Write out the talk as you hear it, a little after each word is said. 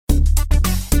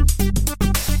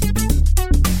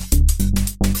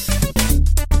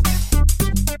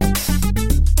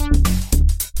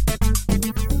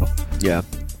Yeah.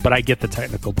 But I get the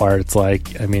technical part. It's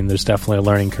like, I mean, there's definitely a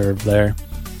learning curve there.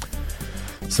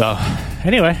 So,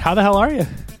 anyway, how the hell are you?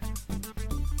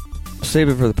 Save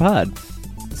it for the pod.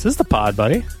 This is the pod,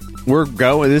 buddy. We're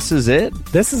going. This is it?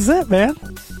 This is it, man.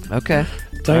 Okay.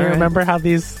 Don't you All right. remember how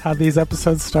these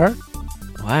episodes start?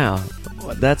 Wow.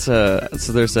 That's so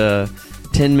there's a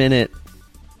 10-minute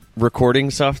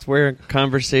recording software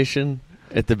conversation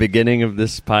at the beginning of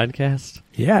this podcast?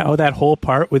 Yeah. Oh, that whole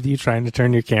part with you trying to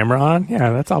turn your camera on?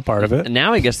 Yeah, that's all part of it.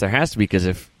 Now I guess there has to be, because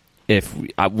if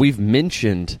we've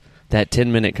mentioned that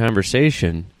 10-minute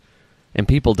conversation and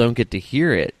people don't get to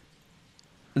hear it,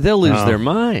 they'll lose their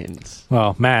minds.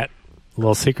 Well, Matt, a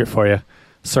little secret for you.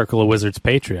 Circle of Wizards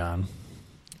Patreon.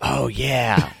 Oh,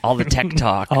 yeah. All the tech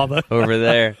talk All over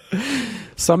there.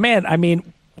 So, man, I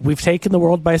mean, we've taken the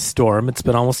world by storm. It's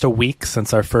been almost a week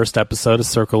since our first episode of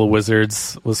Circle of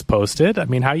Wizards was posted. I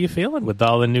mean, how are you feeling with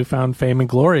all the newfound fame and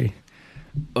glory?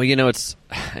 Well,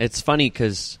 it's funny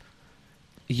because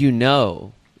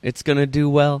it's going to do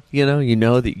well. You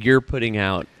know that you're putting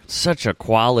out such a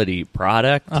quality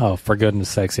product. Oh, for goodness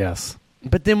sakes, yes.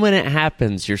 But then when it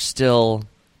happens, you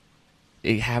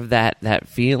have that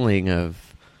feeling of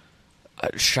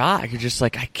shock. You're just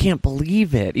like, I can't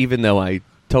believe it, even though I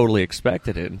totally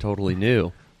expected it and totally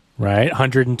knew. Right?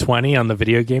 120 on the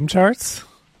video game charts?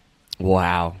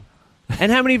 Wow.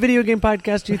 And how many video game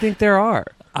podcasts do you think there are?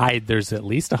 There's at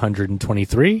least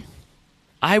 123.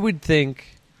 I would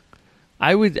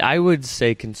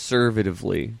say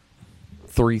conservatively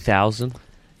 3,000.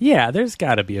 Yeah, there's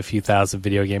got to be a few thousand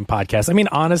video game podcasts. I mean,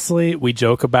 honestly, we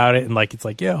joke about it and it's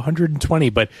like, yeah, 120,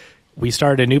 but we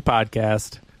started a new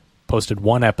podcast, posted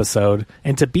one episode,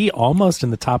 and to be almost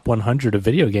in the top 100 of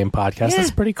video game podcasts,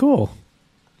 that's pretty cool.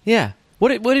 Yeah.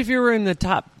 What if you were in the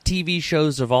top TV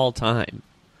shows of all time?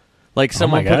 Like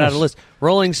someone put out a list.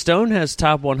 Rolling Stone has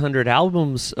top 100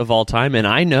 albums of all time, and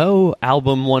I know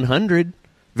album 100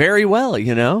 very well,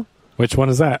 Which one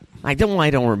is that? I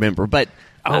don't remember, but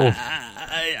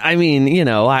I mean, I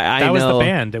that know. was the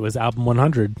band. It was album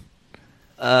 100.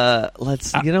 What?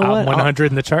 100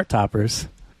 in the chart toppers.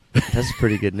 That's a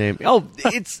pretty good name. Oh,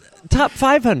 it's top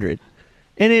 500.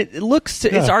 And it looks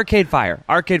it's Arcade Fire.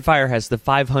 Arcade Fire has the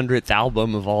 500th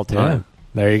album of all time.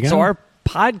 Yeah, there you go. So our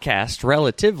podcast,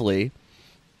 relatively,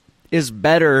 is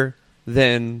better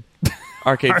than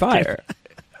Arcade Fire.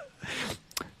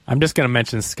 I'm just going to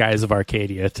mention Skies of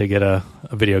Arcadia to get a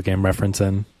video game reference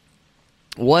in.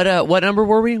 What number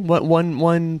were we? What one?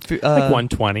 Like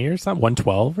 120 or something,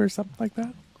 112 or something like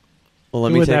that. Well,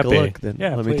 let me take a look then.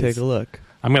 Yeah, let please. me take a look.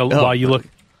 I'm going to while you look.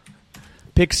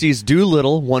 Pixies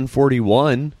Doolittle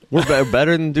 141. We're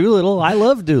better than Doolittle. I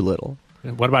love Doolittle.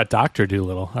 What about Dr.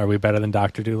 Doolittle? Are we better than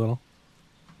Dr. Doolittle?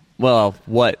 Well,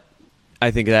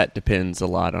 I think that depends a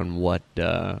lot on what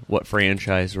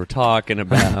franchise we're talking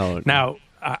about. Now,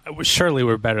 surely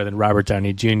we're better than Robert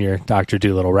Downey Jr., Dr.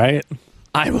 Doolittle, right?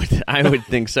 I would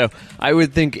think so. I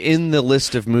would think in the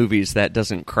list of movies that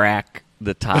doesn't crack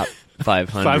the top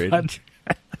 500.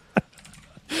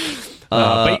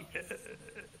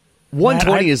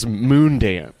 120 is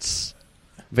Moondance.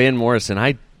 Van Morrison.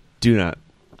 I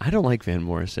don't like Van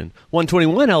Morrison.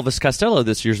 121 Elvis Costello,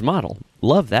 this year's model.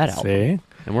 Love that album.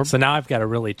 See? So now I've got to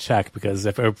really check, because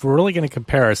if we're really going to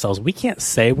compare ourselves, we can't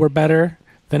say we're better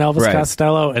than Elvis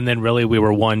Costello, and then really we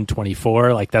were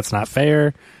 124. Like, that's not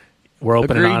fair. We're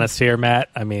open and honest here, Matt.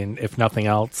 I mean, if nothing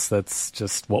else, that's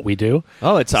just what we do.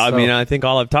 Oh, I think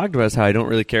all I've talked about is how I don't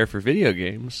really care for video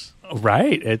games.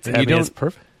 Right. It's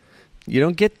perfect. You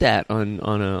don't get that on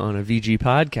a VG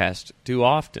podcast too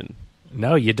often.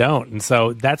 No, you don't. And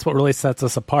so that's what really sets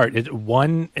us apart.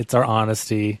 One, it's our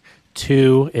honesty.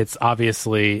 Two, it's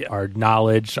obviously our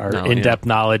knowledge, in-depth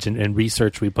knowledge and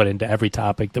research we put into every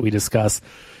topic that we discuss.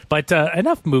 But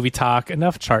enough movie talk,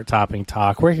 enough chart-topping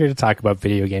talk. We're here to talk about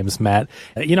video games, Matt.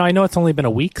 I know it's only been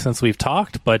a week since we've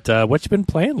talked, but what you been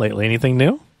playing lately? Anything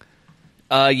new?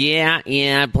 I've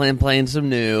been playing some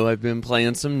new.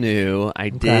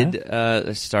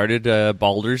 I started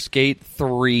Baldur's Gate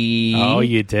 3. Oh,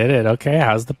 you did it. Okay,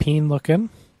 how's the peen looking?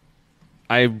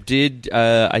 I did.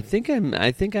 I think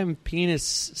I'm penis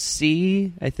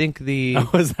C. I think the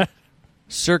was that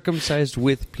circumcised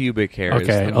with pubic hair is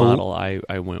the model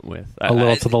I went with. A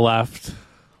little to the left.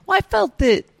 Well, I felt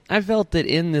that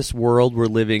in this world we're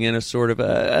living in, a sort of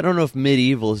I don't know if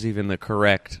medieval is even the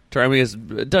correct term. I mean, it's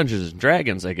Dungeons and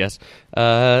Dragons, I guess.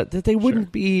 That they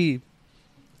wouldn't be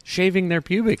shaving their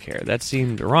pubic hair. That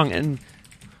seemed wrong, and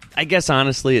I guess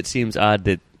honestly, it seems odd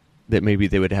that maybe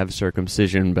they would have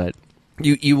circumcision, but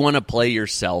you want to play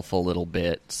yourself a little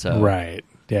bit, so right.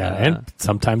 Yeah, and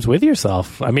sometimes with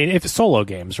yourself. I mean, if it's solo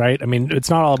games, right? I mean, it's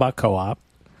not all about co-op.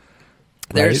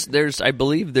 There's I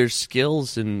believe there's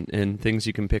skills and things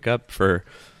you can pick up for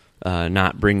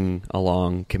not bringing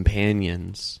along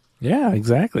companions. Yeah,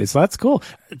 exactly. So that's cool.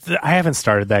 I haven't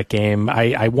started that game.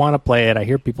 I want to play it. I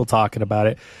hear people talking about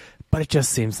it, but it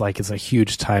just seems like it's a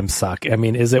huge time suck. I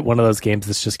mean, is it one of those games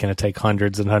that's just going to take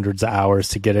hundreds and hundreds of hours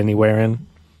to get anywhere in?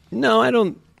 No, I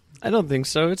don't think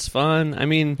so. It's fun. I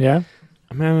mean, yeah,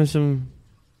 I'm having some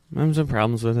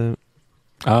problems with it.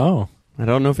 Oh, I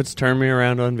don't know if it's turned me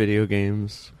around on video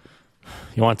games.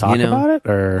 You want to talk about it,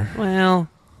 or? Well,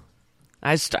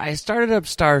 I started up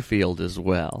Starfield as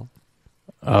well.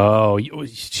 Oh, you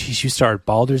started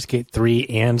Baldur's Gate 3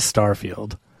 and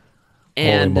Starfield.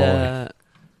 And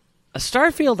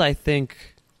Starfield, I think,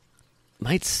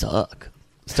 might suck.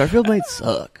 Starfield might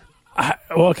suck.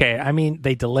 Okay, I mean,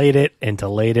 they delayed it and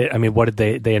delayed it. I mean, what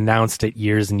did they announced it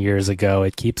years and years ago.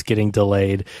 It keeps getting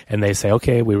delayed, and they say,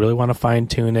 okay, we really want to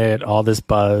fine-tune it, all this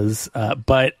buzz.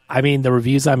 But, I mean, the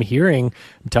reviews I'm hearing,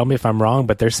 tell me if I'm wrong,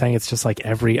 but they're saying it's just like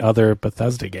every other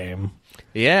Bethesda game.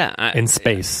 Yeah. In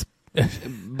space.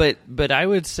 But I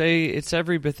would say it's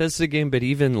every Bethesda game, but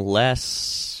even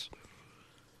less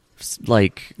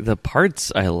like the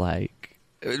parts I like.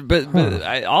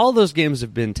 But all those games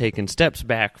have been taking steps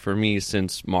back for me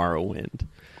since Morrowind.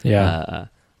 Yeah,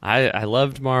 I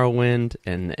loved Morrowind,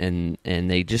 and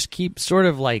they just keep sort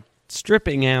of like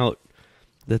stripping out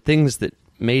the things that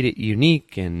made it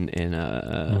unique and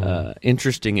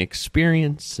interesting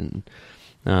experience. And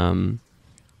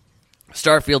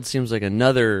Starfield seems like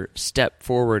another step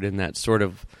forward in that sort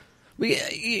of.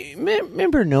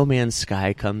 Remember, No Man's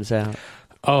Sky comes out.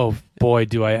 Oh, boy,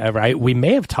 do I ever. We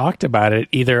may have talked about it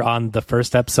either on the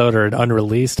first episode or an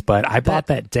unreleased, but I bought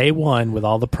that day one with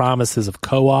all the promises of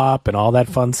co-op and all that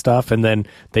fun stuff, and then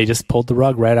they just pulled the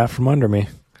rug right out from under me.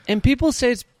 And people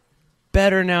say it's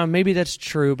better now. Maybe that's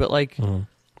true, but, like,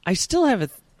 I still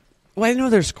have well, I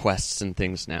know there's quests and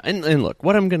things now. And look,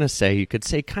 what I'm going to say, you could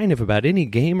say kind of about any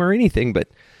game or anything, but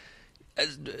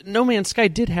No Man's Sky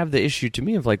did have the issue to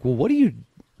me of, like, well, what do you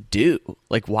do?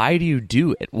 Like, why do you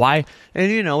do it? Why?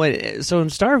 And so in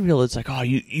Starfield, it's like, oh,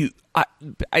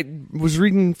 I was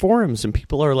reading forums and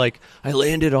people are like, I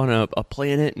landed on a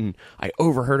planet and I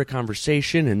overheard a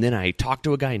conversation and then I talked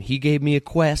to a guy and he gave me a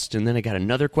quest and then I got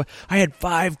another quest. I had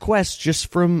 5 quests just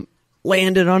from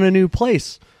landed on a new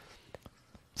place.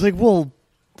 It's like, well,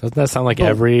 doesn't that sound like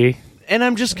every? And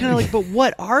I'm just kind of like, but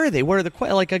what are they? What are the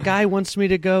quests? Like, a guy wants me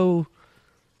to go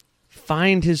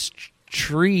find his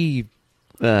tree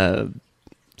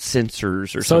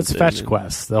sensors or something. So it's fetch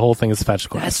quests. The whole thing is fetch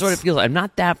quests. That's what it feels like. I'm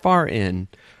not that far in,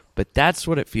 but that's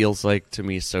what it feels like to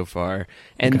me so far.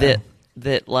 And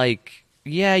that like,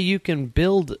 yeah, you can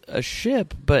build a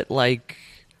ship, but like,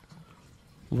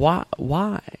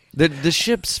 why? The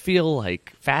ships feel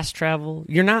like fast travel.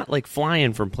 You're not like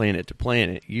flying from planet to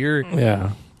planet. You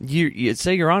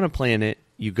say you're on a planet,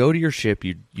 you go to your ship,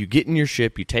 you get in your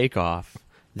ship, you take off.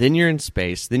 Then you're in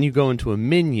space. Then you go into a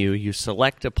menu. You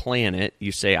select a planet.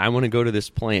 You say, I want to go to this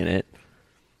planet.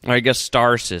 Or I guess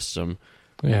star system.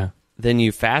 Yeah. Then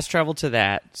you fast travel to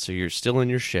that, so you're still in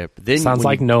your ship. Then sounds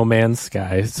like No Man's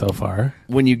Sky so far.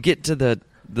 When you get to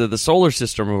the solar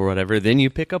system or whatever, then you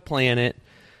pick a planet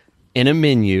in a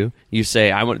menu. You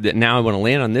say, I want to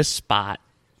land on this spot.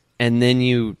 And then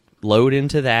you load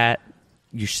into that.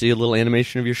 You see a little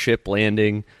animation of your ship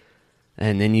landing.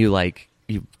 And then you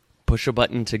push a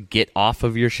button to get off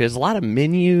of your ship. There's a lot of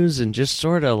menus and just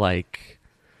sort of like,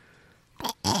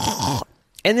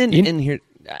 and then in here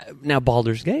now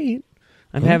Baldur's Gate.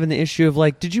 I'm having the issue of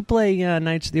like, did you play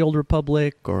Knights of the Old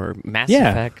Republic or Mass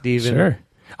Effect even? Sure.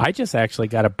 I just actually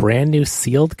got a brand new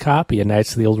sealed copy of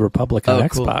Knights of the Old Republic on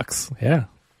Xbox. Cool. Yeah,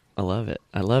 I love it.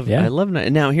 I love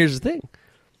it. Now here's the thing.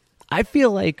 I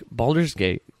feel like Baldur's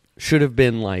Gate should have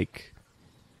been like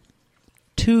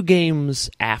 2 games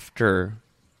after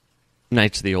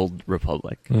Knights of the Old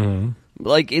Republic. Mm-hmm.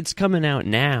 Like, it's coming out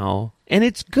now, and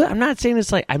it's good. I'm not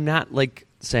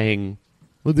saying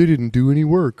well, they didn't do any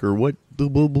work, or what, blah,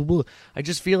 blah, blah, blah. I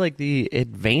just feel like the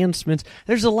advancements,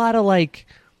 there's a lot of like,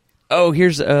 oh,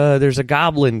 there's a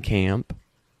goblin camp.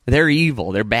 They're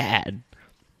evil. They're bad.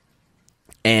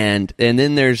 And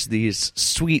then there's these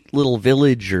sweet little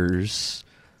villagers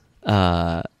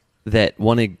that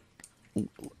want to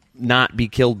not be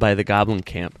killed by the goblin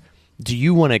camp. Do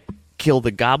you want to kill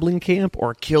the goblin camp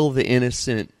or kill the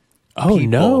innocent people?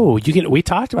 No, we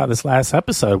talked about this last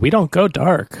episode. We don't go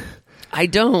dark. I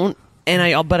don't,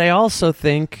 but I also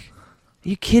think, are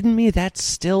you kidding me? That's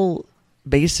still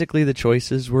basically the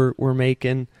choices we're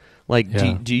making. Like,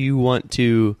 do you want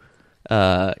to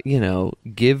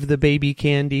give the baby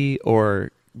candy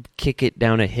or kick it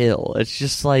down a hill. It's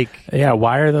just like, yeah,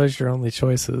 why are those your only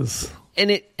choices?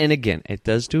 And again, it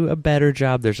does do a better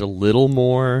job. There's a little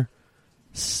more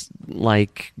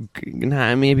like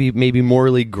maybe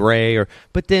morally gray,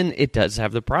 but then it does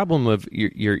have the problem of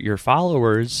your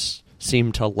followers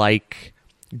seem to like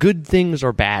good things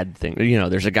or bad things.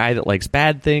 There's a guy that likes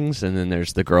bad things, and then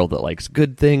there's the girl that likes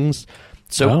good things.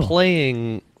 So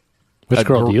playing, which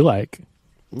girl do you like?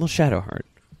 Well, Shadowheart.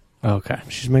 Okay,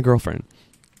 she's my girlfriend.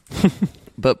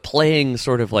 But playing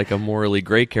sort of like a morally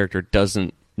gray character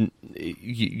doesn't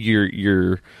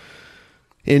your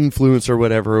influence or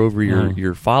whatever over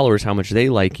your followers, how much they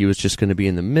like you, is just going to be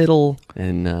in the middle.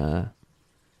 And I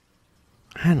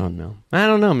don't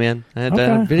know, man.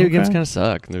 Video games kind of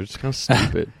suck. They're just kind of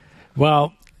stupid.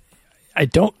 Well,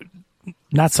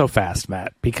 not so fast,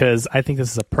 Matt, because I think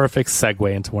this is a perfect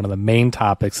segue into one of the main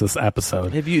topics this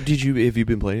episode. Have you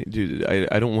been playing? Dude,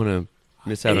 I don't want to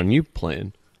miss out on you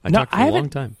playing. I talked for a long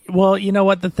time. Well, you know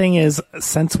what? The thing is,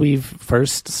 since we've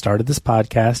first started this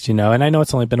podcast, and I know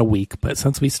it's only been a week, but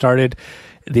since we started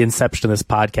the inception of this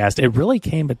podcast, it really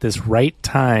came at this right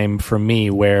time for me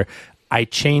where I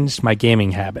changed my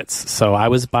gaming habits. So I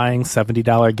was buying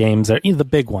 $70 games, the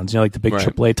big ones, like the big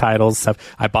AAA titles. Stuff.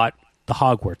 I bought the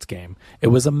Hogwarts game. It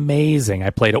was amazing.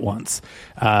 I played it once.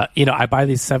 I buy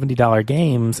these $70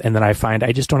 games, and then I find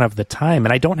I just don't have the time,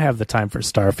 and I don't have the time for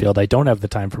Starfield. I don't have the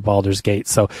time for Baldur's Gate.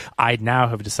 So I now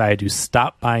have decided to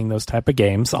stop buying those type of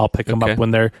games. I'll pick them up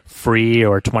when they're free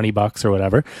or $20 or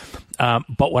whatever.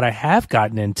 But what I have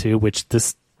gotten into, which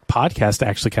this podcast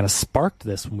actually kind of sparked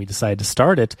this when we decided to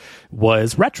start it,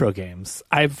 was retro games.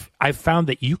 I've found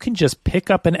that you can just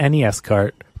pick up an NES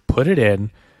cart, put it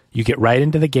in, you get right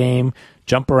into the game,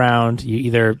 jump around. You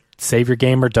either save your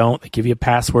game or don't. They give you a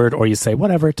password, or you say,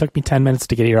 whatever, it took me 10 minutes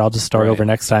to get here. I'll just start over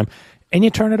next time. And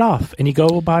you turn it off, and you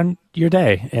go about your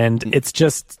day. And it's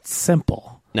just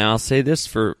simple. Now, I'll say this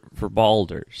for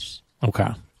Baldur's. Okay.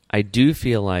 I do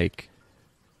feel like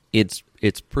it's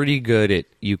pretty good at,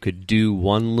 you could do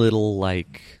one little,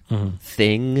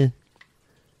 thing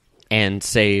and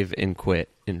save and quit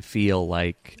and feel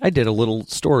like I did a little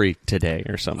story today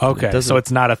or something. Okay, so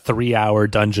it's not a 3-hour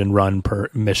dungeon run per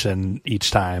mission each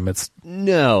time.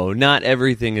 No, not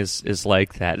everything is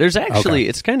like that. There's actually,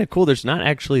 it's kind of cool. There's not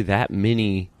actually that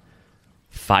many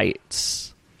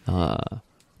fights. And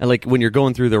like when you're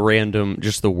going through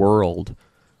just the world,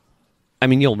 I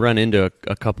mean, you'll run into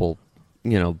a couple,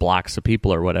 blocks of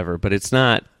people or whatever, but it's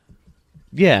not.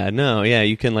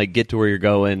 You can get to where you're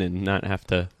going and not have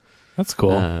to. That's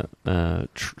cool. Trog?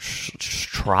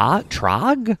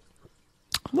 I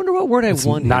wonder what word I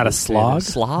want. Not a slog?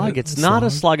 Slog? It's not a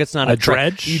slog. It's not a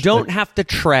dredge? You don't have to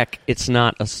trek. It's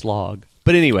not a slog.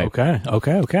 But anyway. Okay.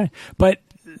 But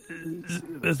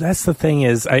that's the thing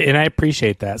is, and I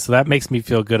appreciate that. So that makes me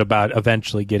feel good about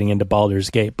eventually getting into Baldur's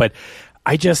Gate. But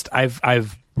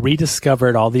I've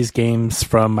rediscovered all these games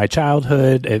from my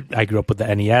childhood. I grew up with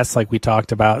the NES, like we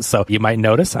talked about. So you might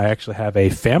notice I actually have a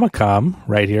Famicom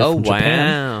right here from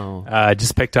Japan. I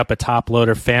just picked up a top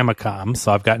loader Famicom,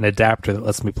 so I've got an adapter that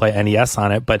lets me play NES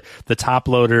on it. But the top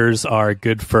loaders are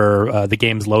good for the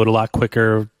games load a lot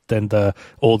quicker than the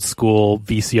old school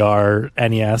VCR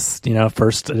NES,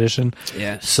 first edition.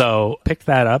 Yeah. So pick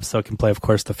that up so I can play, of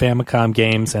course, the Famicom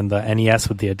games and the NES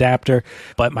with the adapter.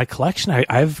 But my collection,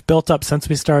 I've built up, since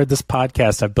we started this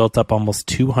podcast, I've built up almost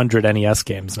 200 NES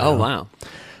games now. Oh, wow.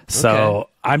 So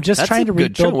I'm just trying to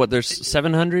rebuild. What, there's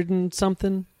 700 and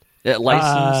something?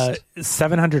 Licensed?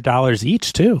 $700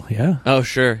 each, too. Yeah. Oh,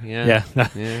 sure. Yeah.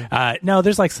 No,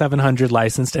 there's like 700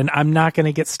 licensed, and I'm not going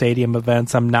to get stadium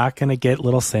events. I'm not going to get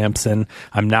Little Samson.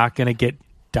 I'm not going to get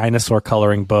Dinosaur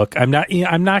Coloring Book. I'm not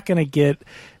going to get.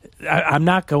 I'm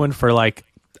not going for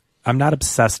I'm not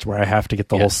obsessed where I have to get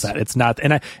the whole set. It's not,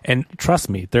 and trust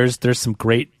me, there's some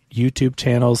great YouTube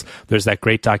channels. There's that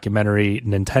great documentary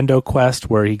Nintendo Quest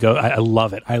where he goes. I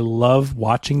love it. I love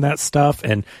watching that stuff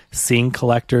and seeing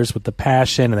collectors with the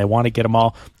passion and they want to get them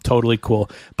all. Totally cool.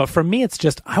 But for me, it's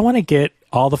just I want to get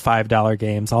all the $5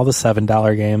 games, all the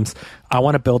 $7 games. I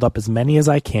want to build up as many as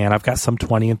I can. I've got some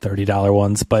 $20 and $30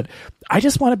 ones, but I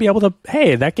just want to be able to,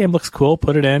 hey, that game looks cool,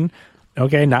 put it in.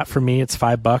 Okay, not for me. It's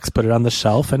 $5. Put it on the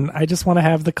shelf, and I just want to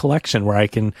have the collection where I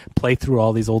can play through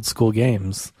all these old school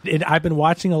games. I've been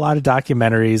watching a lot of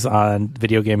documentaries on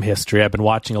video game history. I've been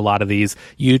watching a lot of these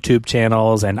YouTube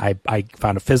channels, and I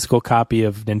found a physical copy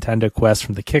of Nintendo Quest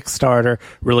from the Kickstarter.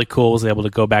 Really cool. Was able to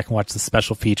go back and watch the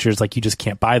special features. You just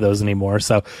can't buy those anymore.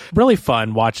 So really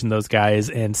fun watching those guys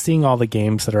and seeing all the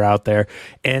games that are out there.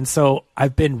 And so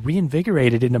I've been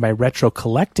reinvigorated into my retro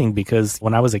collecting because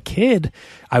when I was a kid,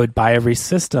 I would buy every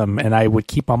system, and I would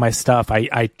keep all my stuff.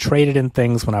 I traded in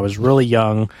things when I was really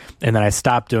young, and then I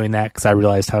stopped doing that because I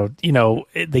realized how,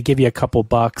 they give you a couple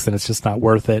bucks and it's just not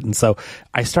worth it. And so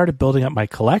I started building up my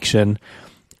collection,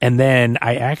 and then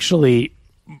I actually,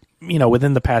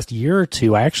 within the past year or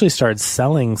two, I actually started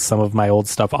selling some of my old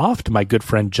stuff off to my good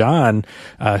friend John,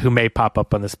 who may pop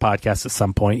up on this podcast at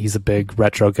some point. He's a big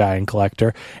retro guy and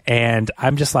collector. And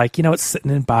I'm just like, it's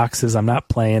sitting in boxes. I'm not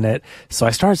playing it. So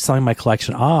I started selling my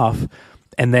collection off.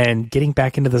 And then getting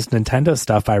back into this Nintendo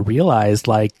stuff, I realized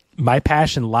like my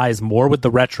passion lies more with the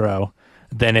retro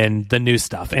than in the new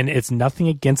stuff. And it's nothing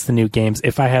against the new games.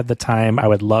 If I had the time, I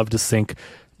would love to sink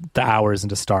the hours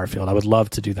into Starfield. I would love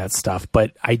to do that stuff,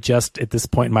 but I just at this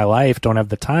point in my life don't have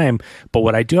the time. But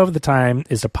what I do have the time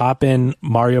is to pop in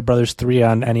Mario Brothers 3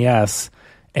 on NES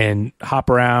and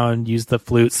hop around, use the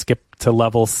flute, skip to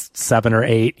level 7 or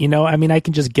 8. I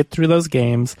can just get through those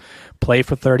games, play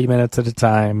for 30 minutes at a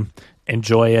time,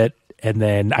 enjoy it, and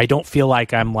then I don't feel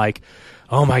like I'm like,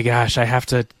 oh my gosh, I have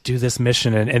to do this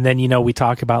mission. And then, we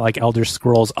talk about like Elder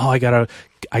Scrolls. Oh, I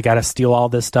gotta steal all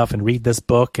this stuff and read this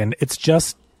book. And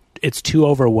it's too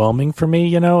overwhelming for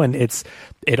me, and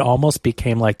it almost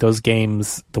became like those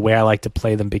games, the way I like to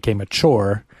play them became a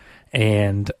chore.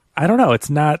 And I don't know, it's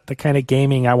not the kind of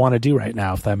gaming I want to do right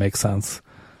now, if that makes sense.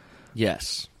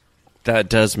 Yes, that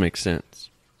does make sense.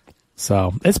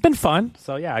 So it's been fun.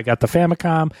 So yeah, I got the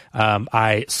Famicom.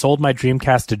 I sold my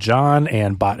Dreamcast to John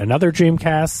and bought another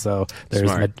Dreamcast. So there's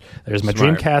my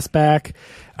Dreamcast back.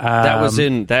 That was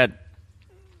in that.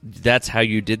 That's how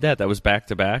you did that. That was back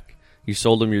to back. You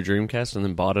sold him your Dreamcast and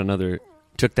then bought another.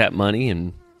 Took that money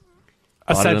and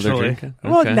bought another Dreamcast. Okay.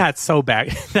 Well, not so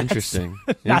back. Interesting.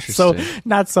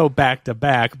 Not so back to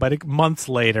back. But months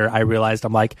later, I realized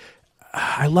I'm like,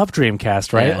 I love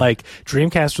Dreamcast, right? Yeah. Like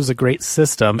Dreamcast was a great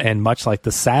system, and much like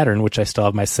the Saturn, which I still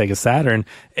have my Sega Saturn,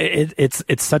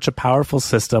 it's such a powerful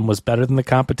system. Was better than the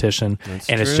competition, That's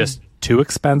and true. It's just too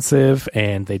expensive,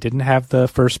 and they didn't have the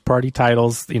first party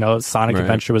titles. Sonic Right.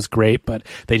 Adventure was great, but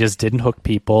they just didn't hook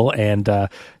people, and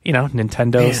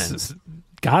Nintendo's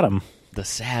got them. The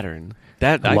Saturn.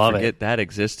 That I love forget it. that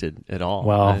existed at all.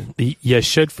 Well, you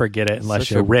should forget it unless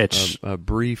such you're rich. A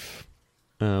brief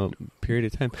period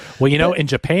of time. Well, in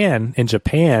Japan,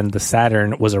 the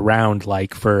Saturn was around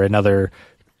like for another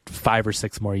 5 or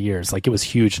 6 more years. Like it was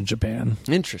huge in Japan.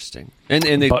 Interesting. And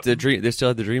they still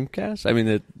had the Dreamcast. I mean,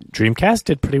 the Dreamcast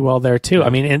did pretty well there too.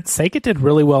 I mean, and Sega did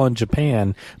really well in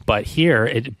Japan, but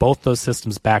here, both those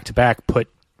systems back to back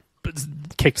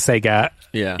kicked Sega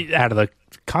out of the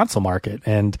console market,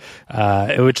 and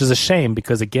which is a shame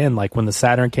because again, like when the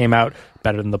Saturn came out,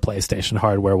 better than the PlayStation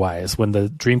hardware wise. When the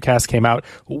Dreamcast came out,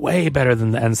 way better than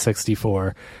the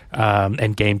N64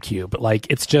 and GameCube. But like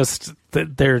it's just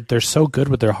they're so good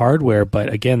with their hardware,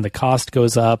 but again, the cost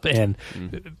goes up and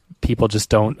people just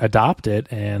don't adopt it,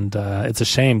 and it's a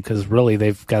shame because really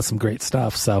they've got some great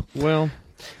stuff. So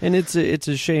and it's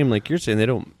a shame, like you're saying, they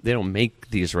don't make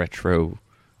these retro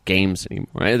games anymore.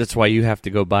 Right? That's why you have to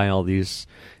go buy all these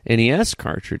NES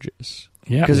cartridges.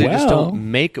 Yeah, because they just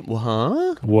don't make them.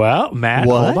 Huh? Well, Matt,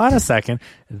 what? Hold on a second.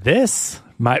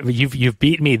 You've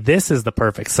beat me. This is the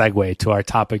perfect segue to our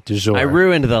topic du jour. I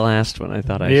ruined the last one. I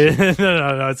thought I should.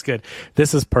 No, it's good.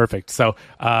 This is perfect. So,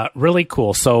 really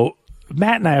cool. So,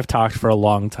 Matt and I have talked for a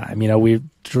long time. We're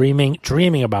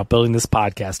dreaming about building this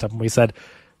podcast up, and we said,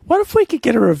 what if we could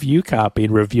get a review copy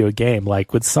and review a game?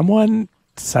 Like, would someone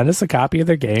send us a copy of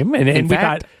their game? And In we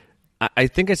fact, got. I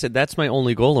think I said that's my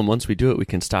only goal, and once we do it, we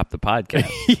can stop the podcast.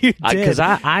 You did. Because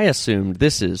I assumed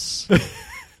this is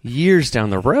years down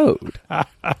the road.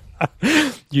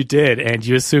 You did, and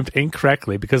you assumed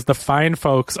incorrectly because the fine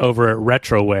folks over at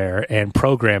Retroware and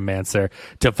Program Mancer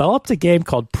developed a game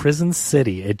called Prison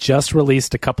City. It just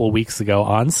released a couple of weeks ago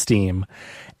on Steam,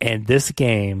 and this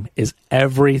game is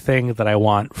everything that I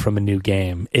want from a new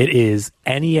game. It is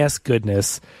NES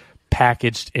goodness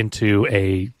packaged into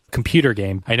a computer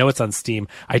game. I know it's on Steam.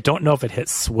 I don't know if it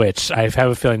hits Switch. I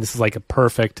have a feeling this is like a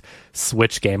perfect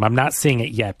Switch game. I'm not seeing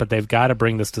it yet, but they've got to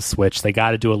bring this to Switch. They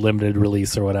got to do a limited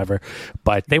release or whatever.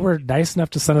 But they were nice enough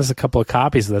to send us a couple of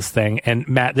copies of this thing. And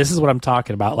Matt, this is what I'm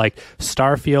talking about. Like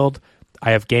Starfield,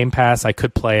 I have Game Pass. I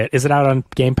could play it. Is it out on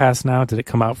Game Pass now? Did it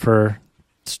come out for...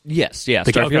 Yes, yeah.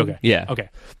 Okay. Yeah. Okay.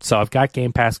 So I've got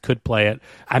Game Pass, could play it.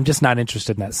 I'm just not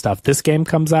interested in that stuff. This game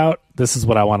comes out, this is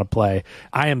what I want to play.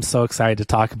 I am so excited to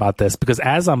talk about this because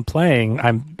as I'm playing,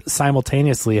 I'm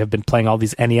simultaneously have been playing all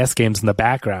these NES games in the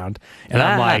background, and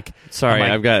I'm like,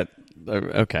 I've got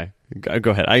okay.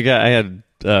 Go ahead. I had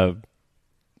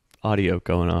audio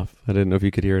going off. I didn't know if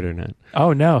you could hear it or not.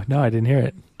 Oh no, I didn't hear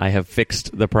it. I have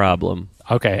fixed the problem.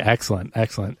 Okay, excellent.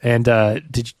 And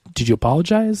did you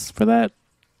apologize for that?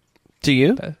 To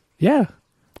you? Yeah.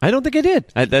 I don't think I did.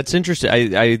 That's interesting.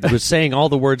 I was saying all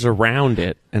the words around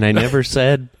it, and I never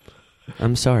said,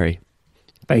 I'm sorry.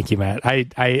 Thank you, Matt. I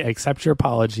accept your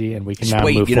apology, and we can now move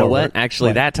forward. Wait, you know what?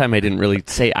 Actually, that time I didn't really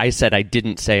say, I said I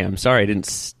didn't say I'm sorry.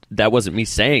 That wasn't me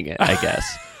saying it, I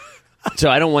guess. So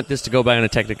I don't want this to go by on a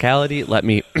technicality. Let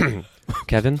me,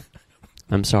 Kevin,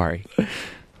 I'm sorry.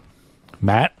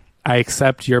 Matt, I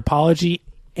accept your apology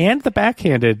and the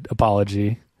backhanded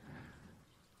apology.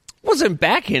 It wasn't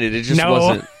backhanded. It just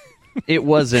wasn't. It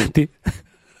wasn't.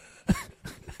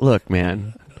 Look,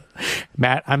 man.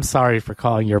 Matt, I'm sorry for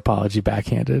calling your apology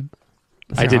backhanded.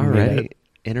 I didn't mean it.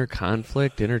 Inner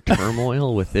conflict, inner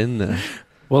turmoil within the...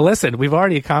 Well, listen, we've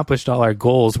already accomplished all our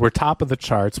goals. We're top of the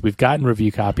charts. We've gotten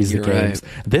review copies of games.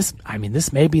 Right.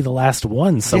 This may be the last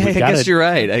one. So I guess you're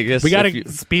right. I guess we got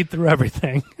to speed through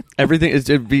everything. Everything is,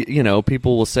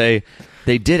 people will say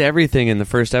they did everything in the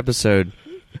first episode.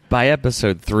 By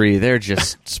episode 3, they're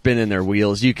just spinning their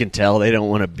wheels. You can tell they don't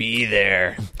want to be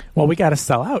there. Well, we got to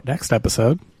sell out next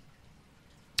episode.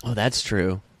 Oh, that's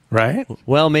true. Right?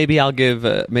 Well, maybe I'll give.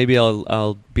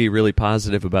 I'll be really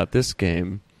positive about this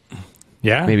game.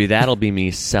 Yeah. Maybe that'll be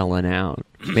me selling out.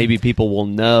 Maybe people will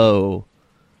know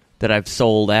that I've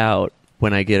sold out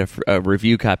when I get a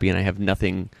review copy and I have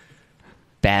nothing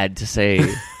bad to say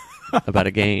about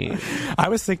a game. I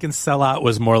was thinking sellout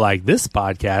was more like this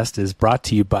podcast is brought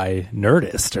to you by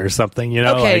Nerdist or something.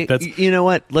 Okay, you know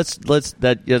what? That's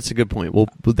a good point. Well,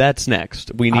 that's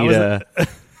next. We need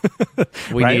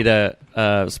need a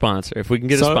sponsor. If we can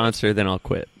get a sponsor, then I'll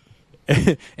quit.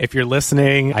 If you're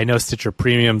listening, I know Stitcher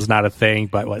Premium's not a thing,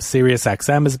 but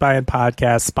SiriusXM is buying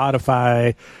podcasts,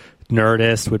 Spotify,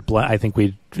 Nerdist would I think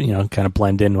we'd kind of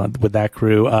blend in with that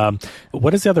crew.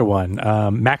 What is the other one?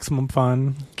 Maximum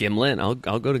Fun, Gimlet. I'll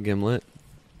go to Gimlet.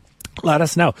 Let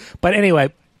us know. But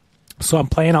anyway, so I'm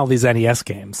playing all these NES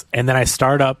games, and then I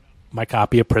start up my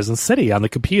copy of Prison City on the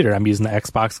computer. I'm using the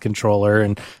Xbox controller,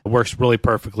 and it works really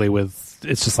perfectly with.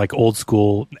 It's just like old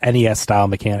school NES style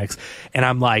mechanics, and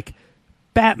I'm like,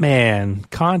 Batman,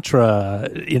 Contra,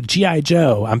 G.I.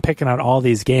 Joe. I'm picking out all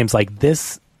these games. Like,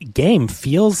 this game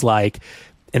feels like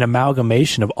an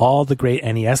amalgamation of all the great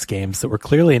NES games that were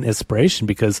clearly an inspiration,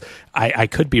 because I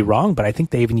could be wrong, but I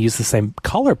think they even use the same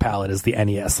color palette as the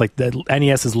NES. Like, the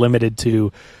NES is limited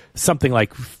to something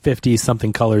like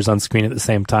 50-something colors on screen at the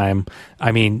same time.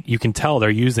 I mean, you can tell they're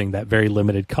using that very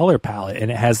limited color palette,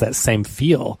 and it has that same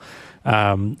feel.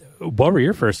 What were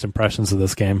your first impressions of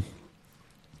this game?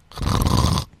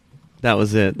 That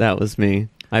was it. That was me.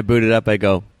 I booted up. I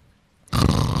go.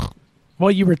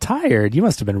 Well, you were tired. You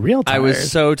must have been real tired. I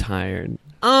was so tired.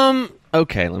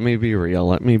 Okay, let me be real.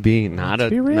 Let me be not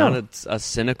a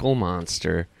cynical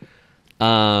monster.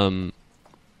 I've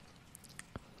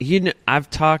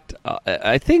talked,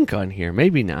 I think on here,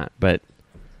 maybe not, but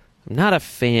I'm not a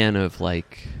fan of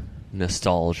like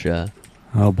nostalgia.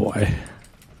 Oh boy.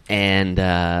 And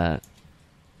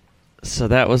so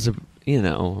that was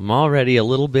I'm already a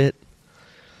little bit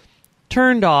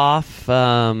turned off.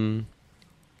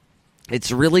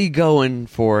 It's really going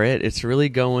for it. It's really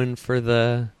going for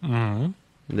the... Mm-hmm.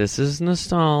 This is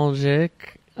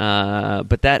nostalgic,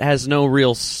 but that has no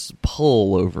real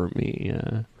pull over me.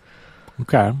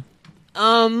 Okay.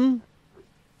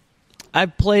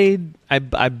 I've played.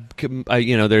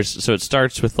 There's so it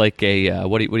starts with like a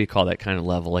what do you call that kind of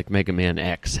level? Like Mega Man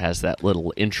X has that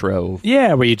little intro.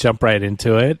 Yeah, where you jump right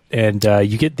into it, and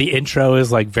you get the intro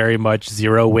is like very much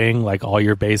Zero Wing, like all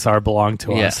your base are belong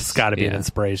to us. It's got to be an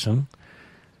inspiration.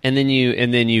 And then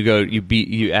you go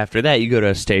after that you go to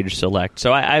a stage select.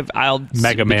 So I'll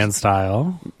Mega Man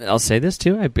style. I'll say this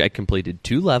too. I completed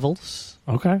 2 levels.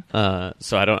 Okay.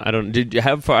 So I don't. Did you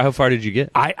how far did you get?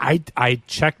 I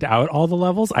checked out all the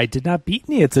levels. I did not beat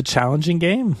any. It's a challenging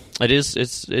game. It is.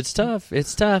 It's tough.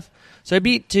 It's tough. So I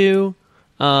beat 2.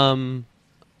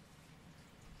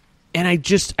 And I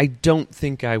don't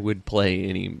think I would play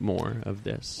any more of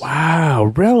this. Wow,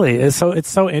 really? It's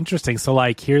so interesting. So,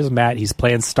 like, here's Matt. He's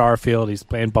playing Starfield. He's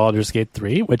playing Baldur's Gate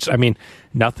 3, which, I mean,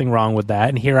 nothing wrong with that.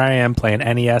 And here I am playing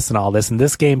NES and all this, and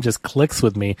this game just clicks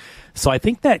with me. So I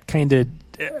think that kind of...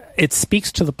 it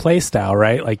speaks to the play style,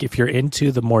 right? Like, if you're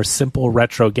into the more simple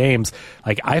retro games,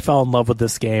 like, I fell in love with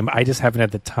this game. I just haven't had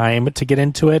the time to get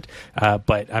into it,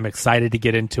 but I'm excited to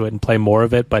get into it and play more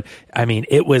of it. But, I mean,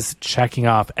 it was checking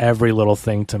off every little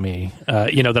thing to me,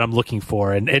 that I'm looking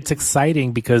for. And it's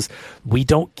exciting because we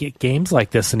don't get games like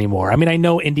this anymore. I mean, I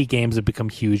know indie games have become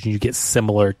huge and you get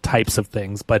similar types of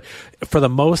things, but for the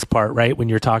most part, right, when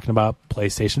you're talking about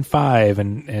PlayStation 5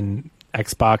 and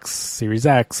Xbox Series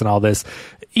X and all this,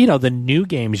 the new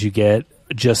games you get,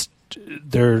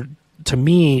 they're, to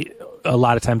me, a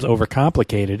lot of times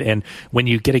overcomplicated. And when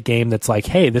you get a game that's like,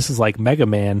 hey, this is like Mega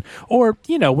Man, or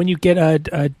when you get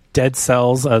a Dead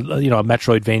Cells, a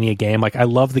Metroidvania game, like I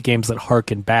love the games that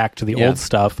harken back to the old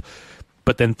stuff,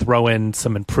 but then throw in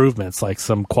some improvements, like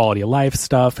some quality of life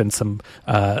stuff and some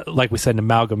like we said, an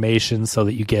amalgamation, so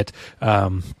that you get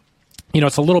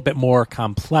it's a little bit more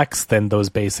complex than those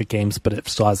basic games, but it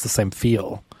still has the same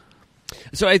feel.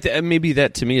 So maybe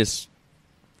that to me is,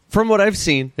 from what I've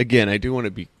seen, again, I do want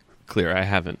to be clear, I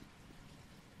haven't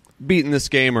beaten this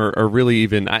game or really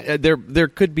even there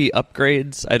could be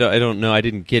upgrades. I don't know. I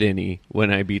didn't get any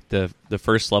when I beat the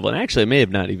first level, and actually I may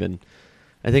have not even.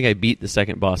 I think I beat the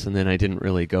second boss and then I didn't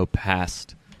really go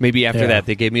past. Maybe after that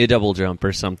they gave me a double jump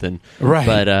or something. Right.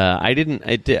 But I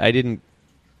didn't.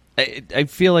 I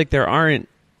feel like there aren't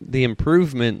the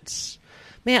improvements.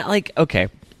 Man, like, okay,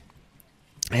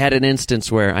 I had an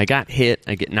instance where I got hit,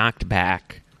 I get knocked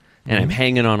back, and I'm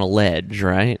hanging on a ledge,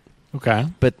 right? Okay.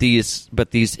 But these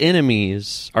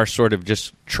enemies are sort of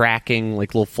just tracking,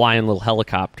 like little flying little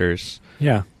helicopters.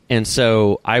 Yeah. And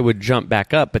so I would jump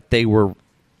back up, but they were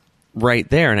right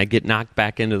there, and I get knocked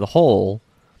back into the hole,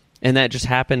 and that just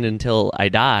happened until I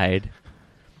died.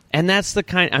 And that's the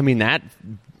kind. I mean,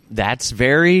 that's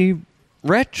very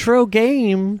retro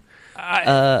game.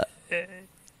 But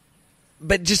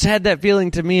just had that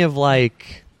feeling to me of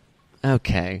like,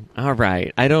 okay, all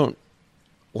right, I don't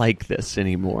like this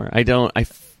anymore. But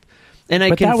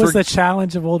that was the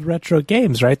challenge of old retro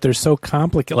games, right? They're so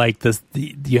complicated. Like this,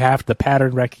 you have the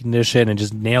pattern recognition and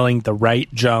just nailing the right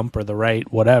jump or the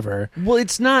right whatever. Well,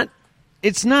 it's not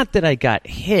that I got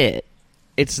hit.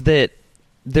 It's that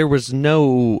there was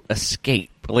no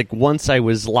escape. Like once I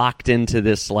was locked into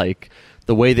this, like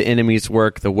the way the enemies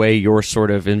work, the way your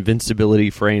sort of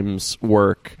invincibility frames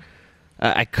work.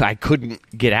 I couldn't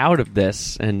get out of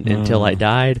this until I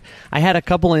died. I had a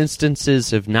couple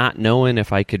instances of not knowing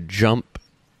if I could jump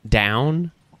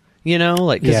down,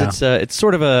 because it's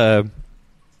sort of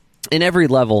in every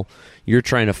level, you're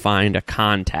trying to find a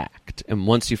contact. And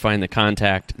once you find the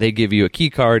contact, they give you a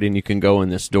key card and you can go in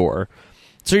this door.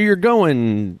 So you're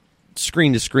going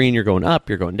screen to screen, you're going up,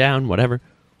 you're going down, whatever.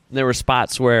 And there were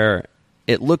spots where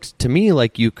it looked to me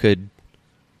like you could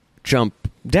jump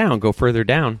down, go further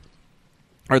down.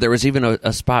 Or there was even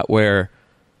a spot where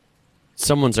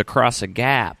someone's across a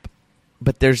gap,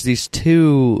 but there's these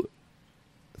two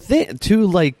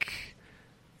like,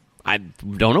 I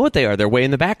don't know what they are. They're way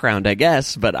in the background, I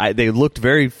guess, but they looked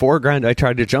very foreground. I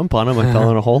tried to jump on them. I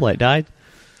fell in a hole. I died.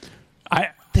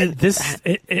 This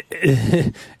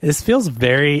feels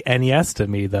very NES to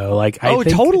me, though. Like,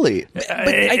 totally.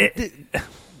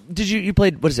 Did you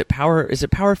played? What is it? Power? Is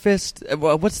it Power Fist?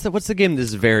 What's the game? This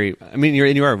is very. I mean,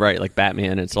 you are right. Like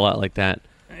Batman, it's a lot like that.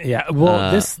 Yeah.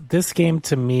 Well, this game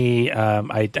to me,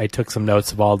 I took some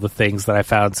notes of all the things that I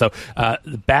found. So,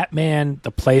 the Batman,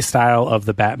 the play style of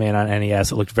the Batman on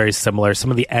NES, it looked very similar.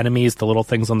 Some of the enemies, the little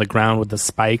things on the ground with the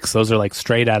spikes, those are like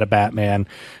straight out of Batman.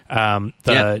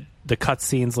 The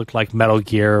cutscenes looked like Metal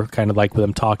Gear, kind of like with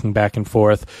them talking back and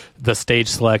forth. The stage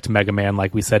select, Mega Man,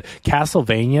 like we said.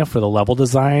 Castlevania for the level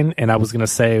design, and I was going to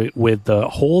say with the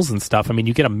holes and stuff, I mean,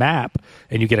 you get a map,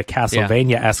 and you get a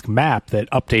Castlevania-esque map that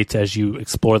updates as you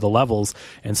explore the levels,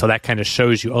 and so that kind of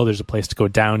shows you, there's a place to go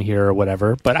down here or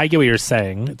whatever. But I get what you're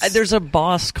saying. There's a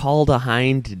boss called a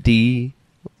Hind D,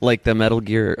 like the Metal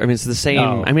Gear. I mean, it's the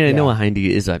same. I know a Hind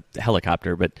D is a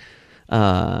helicopter, but...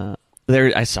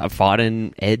 I fought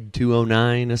in Ed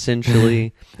 209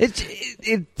 essentially.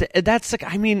 That's like,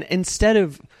 I mean, instead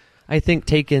of I think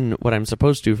taking what I'm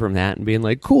supposed to from that and being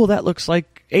like, cool, that looks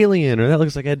like Alien or that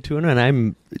looks like Ed 209,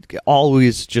 I'm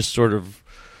always just sort of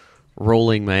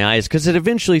rolling my eyes because it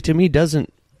eventually to me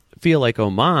doesn't feel like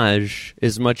homage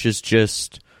as much as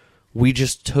just we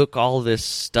just took all this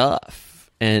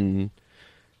stuff and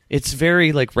it's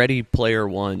very like Ready Player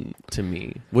One to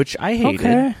me, which I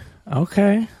hated.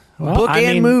 Okay. Well, book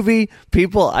and movie.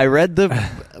 People, I read the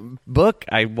book,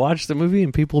 I watched the movie,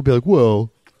 and people will be like,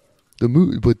 well, the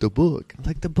movie, but the book.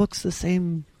 Like, the book's the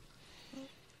same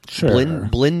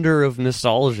blender of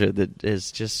nostalgia that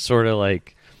is just sort of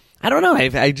like, I don't know,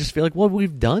 I just feel like, well,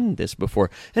 we've done this before.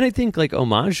 And I think, like,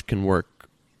 homage can work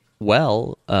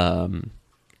well,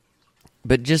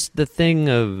 but just the thing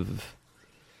of,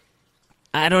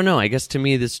 I don't know, I guess to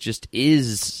me this just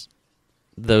is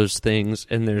those things,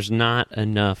 and there's not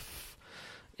enough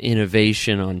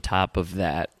innovation on top of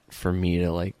that for me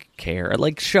to like care.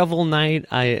 Like Shovel Knight,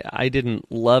 I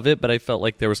didn't love it, but I felt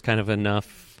like there was kind of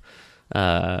enough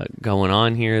going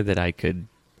on here that I could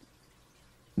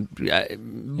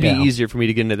be easier for me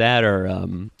to get into that,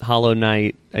 or Hollow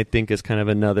Knight, I think, is kind of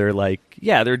another,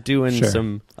 they're doing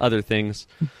some other things.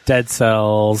 Dead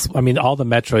Cells. I mean, all the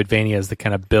Metroidvanias that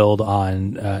kind of build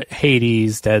on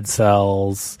Hades, Dead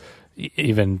Cells,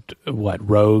 even,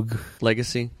 Rogue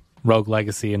Legacy,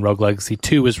 and Rogue Legacy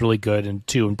 2 was really good, and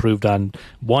 2 improved on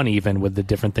 1 even with the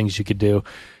different things you could do.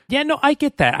 Yeah, no, I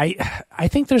get that. I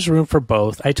think there's room for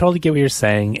both. I totally get what you're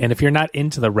saying. And if you're not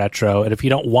into the retro, and if you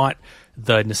don't want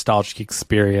the nostalgic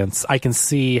experience, I can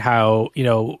see how,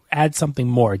 add something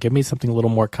more. Give me something a little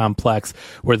more complex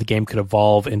where the game could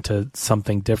evolve into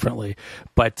something differently.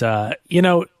 But,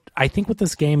 I think what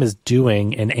this game is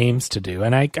doing and aims to do,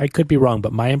 and I could be wrong,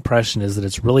 but my impression is that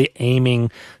it's really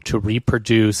aiming to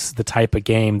reproduce the type of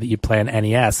game that you play on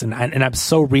NES. And I've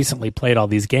so recently played all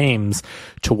these games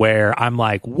to where I'm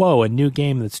like, whoa, a new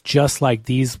game that's just like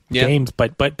these games,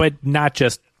 but not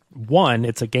just one.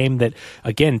 It's a game that,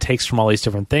 again, takes from all these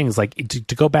different things. Like,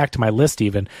 to go back to my list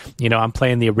even, I'm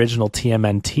playing the original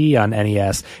TMNT on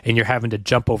NES, and you're having to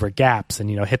jump over gaps and,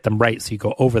 hit them right so you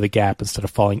go over the gap instead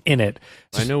of falling in it.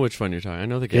 I know which one you're talking. I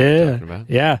know the game you're talking about.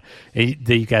 Yeah.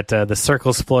 You got the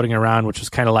circles floating around, which was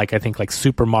kind of like, I think, like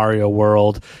Super Mario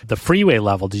World. The Freeway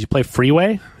level. Did you play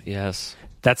Freeway? Yes.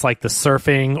 That's like the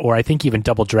surfing, or I think even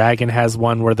Double Dragon has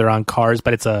one where they're on cars,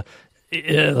 but it's a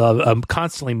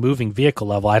constantly moving vehicle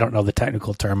level. I don't know the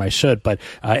technical term. I should, but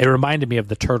it reminded me of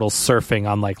the turtles surfing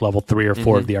on like level 3 or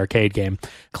 4 of the arcade game.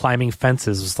 Climbing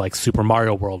fences was like Super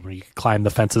Mario World, where you could climb the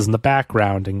fences in the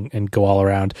background and go all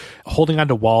around. Holding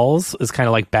onto walls is kind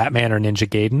of like Batman or Ninja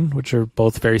Gaiden, which are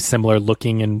both very similar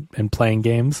looking and playing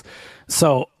games.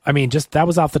 So, I mean, just that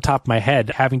was off the top of my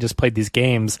head. Having just played these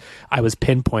games, I was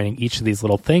pinpointing each of these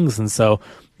little things, and so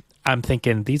I'm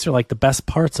thinking these are like the best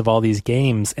parts of all these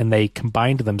games, and they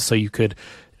combined them so you could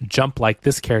jump like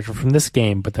this character from this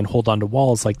game, but then hold on to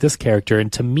walls like this character.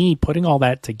 And to me, putting all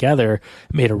that together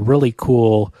made a really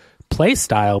cool play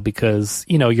style, because,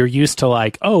 you're used to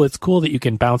like, oh, it's cool that you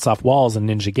can bounce off walls in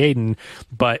Ninja Gaiden,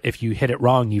 but if you hit it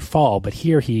wrong, you fall. But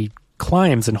here he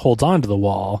climbs and holds onto the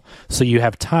wall, so you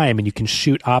have time and you can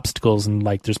shoot obstacles, and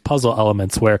like there's puzzle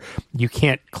elements where you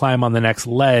can't climb on the next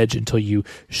ledge until you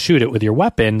shoot it with your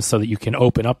weapon so that you can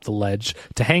open up the ledge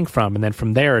to hang from, and then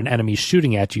from there an enemy's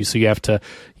shooting at you, so you have to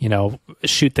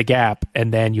shoot the gap,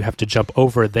 and then you have to jump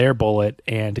over their bullet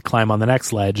and climb on the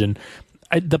next ledge. And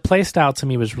the play style to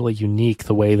me was really unique,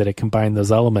 the way that it combined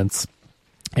those elements,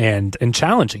 and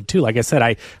challenging too. Like I said,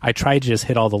 I tried to just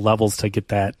hit all the levels to get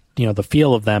that the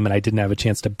feel of them, and I didn't have a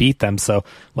chance to beat them. So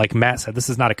like Matt said, this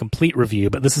is not a complete review,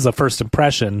 but this is a first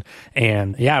impression,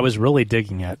 and I was really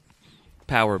digging it.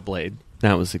 Power Blade,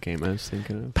 that was the game I was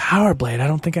thinking of. Power Blade, I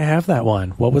don't think I have that one.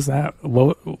 What was that?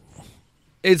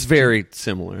 It's very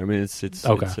similar. I mean, it's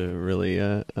okay. It's a really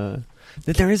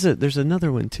there's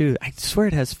another one too. I swear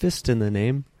it has fist in the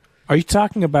name. Are you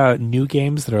talking about new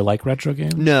games that are like retro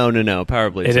games? No.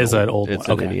 Power Blade. It is an old one. It's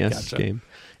an NES game.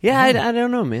 Yeah, I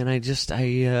don't know, man. There's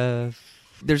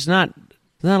not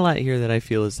a lot here that I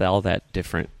feel is all that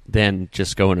different than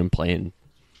just going and playing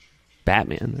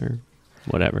Batman or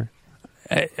whatever.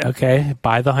 Okay,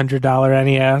 buy the $100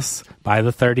 NES, buy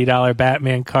the $30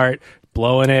 Batman cart,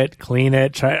 blow in it, clean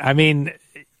it.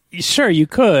 Sure you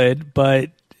could, but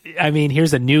I mean,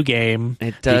 here's a new game.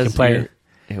 It does. You can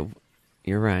play.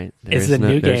 You're right. It's a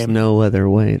new game. There's no other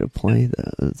way to play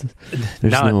those.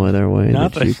 There's no other way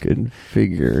that you could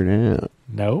figure it out.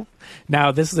 No.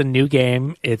 Now, this is a new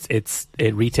game. It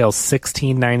retails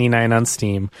 $16.99 on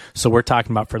Steam. So we're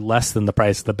talking about for less than the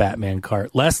price of the Batman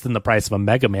cart, less than the price of a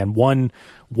Mega Man.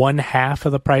 One half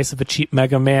of the price of a cheap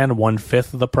Mega Man,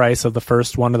 1/5 of the price of the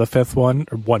first one or the fifth one,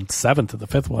 or 1/7 of the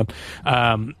fifth one.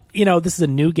 This is a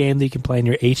new game that you can play on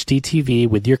your HD TV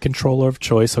with your controller of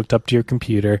choice hooked up to your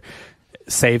computer.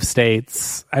 Save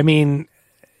states. I mean,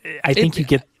 I think you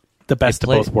get the best of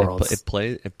both worlds.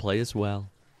 It plays well.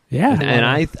 Yeah, and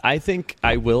I think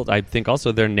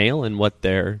also they're nailing what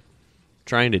they're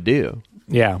trying to do.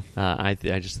 Yeah, I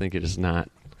just think it is not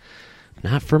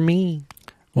for me.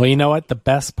 Well, you know what? The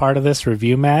best part of this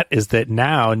review, Matt, is that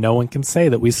now no one can say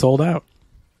that we sold out.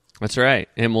 That's right,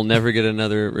 and we'll never get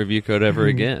another review code ever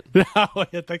again.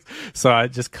 So I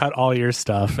just cut all your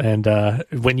stuff, and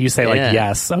when you say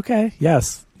yes, okay,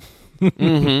 yes,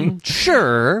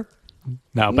 sure,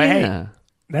 no, but hey,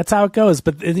 that's how it goes.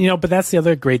 But but that's the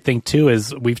other great thing too,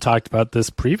 is we've talked about this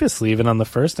previously, even on the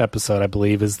first episode, I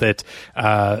believe, is that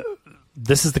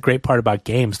this is the great part about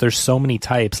games. There's so many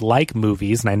types, like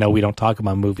movies, and I know we don't talk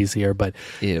about movies here, but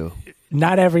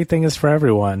not everything is for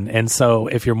everyone. And so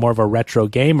if you're more of a retro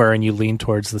gamer and you lean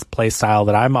towards this play style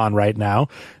that I'm on right now,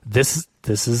 this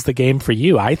this is the game for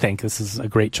you. I think this is a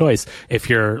great choice. If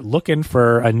you're looking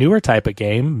for a newer type of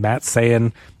game, Matt's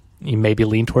saying you maybe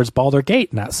lean towards Baldur's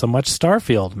Gate, not so much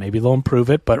Starfield. Maybe they'll improve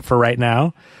it, but for right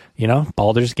now,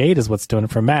 Baldur's Gate is what's doing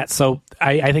it for Matt. So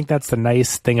I think that's the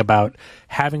nice thing about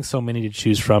having so many to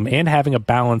choose from and having a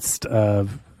balanced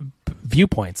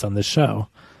viewpoints on this show.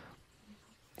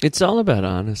 It's all about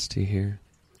honesty here.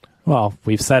 Well,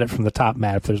 we've said it from the top,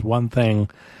 Matt. If there's one thing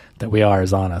that we are,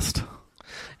 is honest.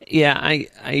 Yeah,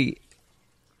 I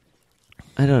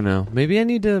don't know. Maybe I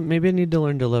need to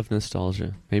learn to love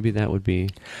nostalgia. Maybe that would be.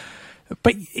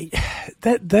 But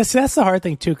that's the hard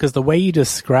thing too, because the way you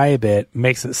describe it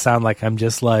makes it sound like I'm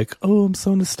just like, oh, I'm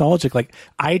so nostalgic. Like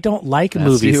I don't like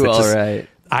movies. You all right.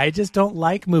 I just don't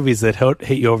like movies that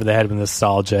hit you over the head with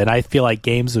nostalgia, and I feel like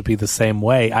games would be the same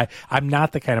way. I'm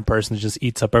not the kind of person that just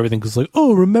eats up everything because like,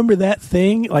 oh, remember that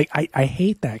thing? Like I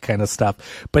hate that kind of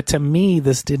stuff. But to me,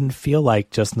 this didn't feel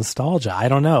like just nostalgia. I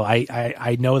don't know.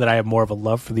 I know that I have more of a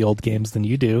love for the old games than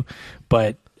you do,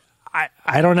 but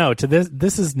I don't know. To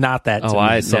this is not that. Oh,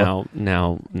 to me,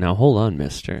 now hold on,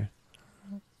 mister.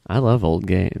 I love old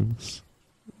games.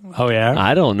 Oh yeah.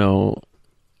 I don't know.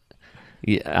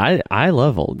 Yeah, I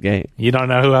love old games. You don't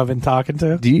know who I've been talking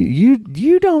to? Do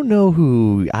you don't know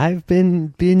who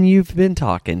you've been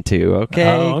talking to, okay?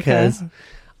 Oh, okay.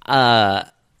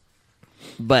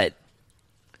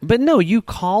 But no, you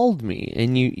called me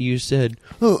and you said,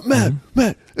 "Oh, Matt,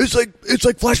 it's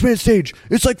like Flashman Stage.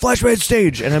 It's like Flashman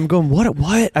Stage." And I'm going,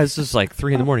 "What? I was just like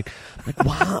 3 a.m. Like,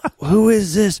 wow, who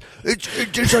is this? It's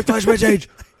just like Flashman Stage.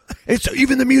 It's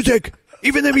even the music.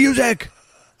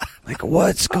 Like,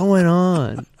 what's going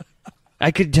on?"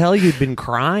 I could tell you'd been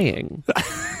crying.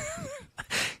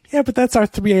 Yeah, but that's our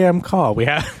 3 a.m. call. We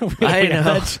have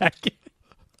that check-in.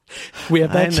 We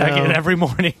have that check-in every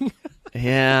morning.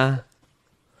 Yeah.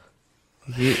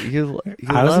 You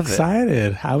I was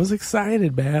excited. I was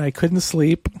excited, man. I couldn't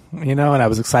sleep, and I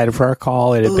was excited for our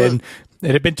call. It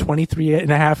had been 23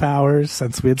 and a half hours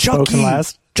since we had spoken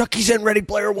last. Chucky's in Ready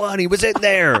Player One. He was in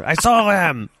there. I saw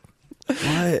him.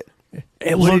 What?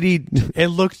 It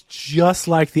looked just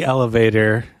like the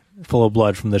elevator full of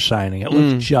blood from The Shining. It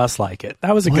looked just like it.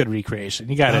 That was a good recreation.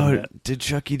 You got to admit. Did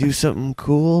Chucky do something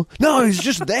cool? No, he's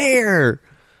just there.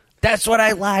 That's what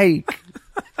I like.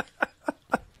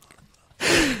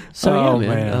 So,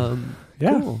 man.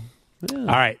 Yeah. Cool. Yeah. All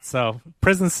right. So,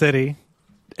 Prison City.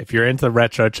 If you're into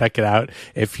retro, check it out.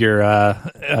 If you're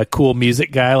a cool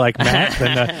music guy like Matt,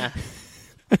 then...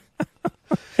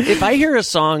 If I hear a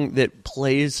song that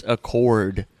plays a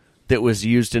chord that was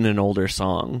used in an older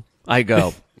song, I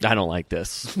go, I don't like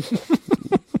this.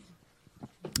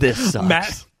 This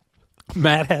sucks.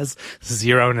 Matt has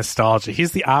zero nostalgia.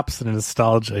 He's the opposite of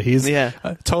nostalgia. He's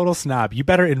a total snob. You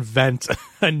better invent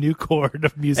a new chord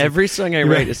of music. Every song I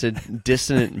write is a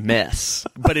dissonant mess,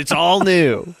 but it's all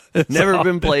new. Never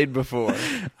been played before.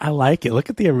 I like it. Look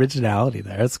at the originality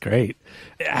there. That's great.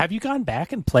 Have you gone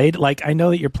back and played? Like, I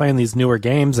know that you're playing these newer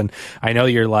games, and I know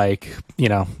you're like,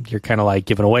 you're kind of like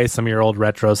giving away some of your old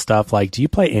retro stuff. Like, do you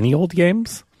play any old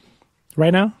games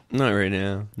right now? Not right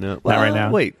now. No. Not right now.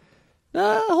 Wait.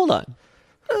 Hold on.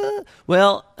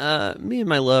 Me and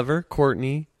my lover,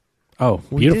 Courtney. Oh,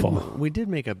 beautiful. We did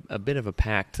make a bit of a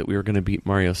pact that we were going to beat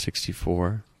Mario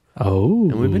 64. Oh.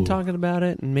 And we've been talking about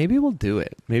it, and maybe we'll do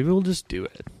it. Maybe we'll just do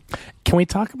it. Can we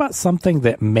talk about something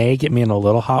that may get me in a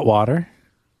little hot water?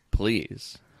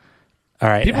 Please. All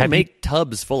right. People make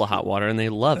tubs full of hot water, and they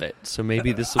love it, so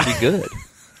maybe this will be good.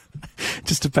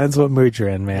 Just depends what mood you're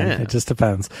in, man. Yeah. It just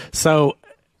depends. So,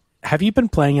 have you been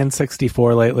playing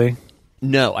N64 lately?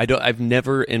 No, I don't. I've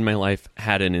never in my life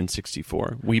had an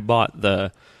N64. We bought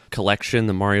the collection,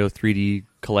 the Mario 3D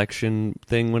collection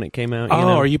thing when it came out.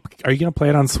 Are you going to play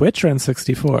it on Switch or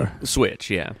N64?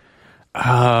 Switch, yeah.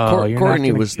 Oh, Courtney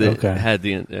had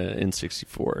the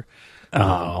N64.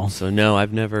 Oh, so no,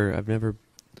 I've never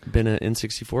been an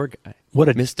N64 guy. What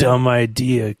a dumb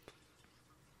idea.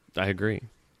 I agree.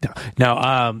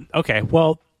 No. Okay.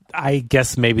 Well, I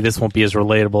guess maybe this won't be as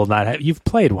relatable. You've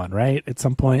played one, right? At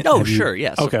some point? Oh, sure.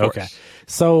 Yes. Okay.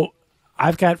 So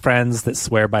I've got friends that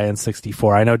swear by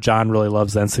N64. I know John really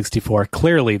loves N64.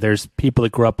 Clearly, there's people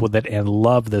that grew up with it and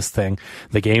love this thing.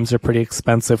 The games are pretty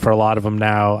expensive for a lot of them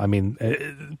now. I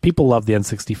mean, people love the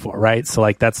N64, right? So,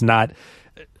 like, that's not...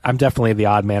 I'm definitely the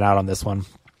odd man out on this one.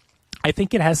 I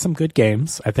think it has some good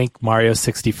games. I think Mario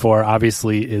 64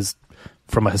 obviously is...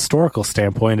 From a historical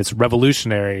standpoint, it's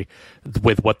revolutionary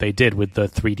with what they did with the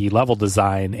 3D level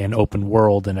design and open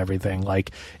world and everything.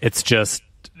 Like, it's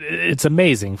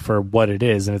amazing for what it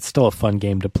is, and it's still a fun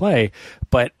game to play.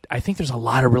 But I think there's a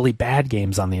lot of really bad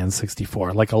games on the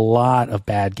N64, like a lot of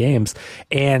bad games.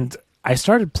 And I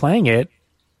started playing it,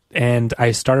 and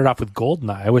I started off with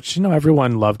GoldenEye, which,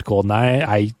 everyone loved GoldenEye.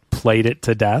 I played it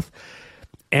to death.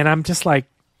 And I'm just like,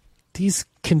 these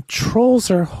controls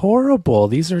are horrible.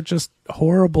 These are just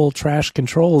horrible trash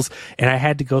controls. And I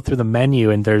had to go through the menu,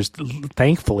 and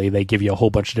thankfully, they give you a whole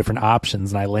bunch of different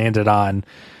options. And I landed on,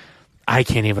 I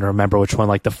can't even remember which one,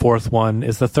 like the fourth one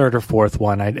is the third or fourth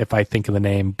one, if I think of the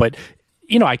name. But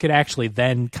I could actually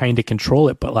then kind of control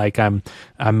it, but like I'm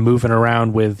moving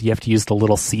around with, you have to use the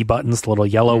little C buttons, the little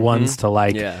yellow ones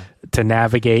to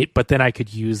navigate, but then I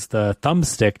could use the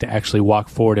thumbstick to actually walk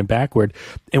forward and backward.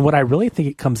 And what I really think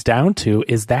it comes down to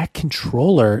is that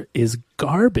controller is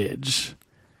garbage.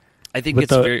 I think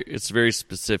it's very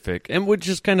specific, and which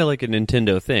is kind of like a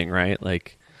Nintendo thing, right?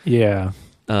 Like, yeah,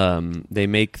 they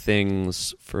make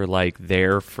things for like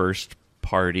their first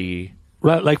party.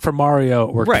 Right, like for Mario,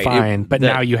 it worked fine, but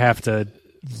now you have to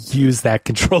use that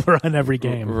controller on every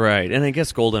game. Right, and I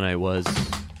guess GoldenEye was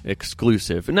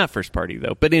exclusive, not first party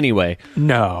though. But anyway,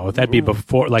 no, that'd be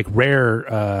before. Like Rare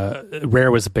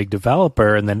was a big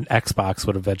developer, and then Xbox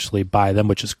would eventually buy them,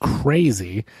 which is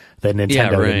crazy that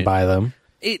Nintendo didn't buy them.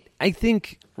 I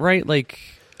think, right? Like,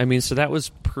 I mean, so that was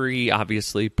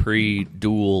obviously pre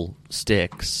dual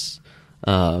sticks,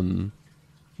 dual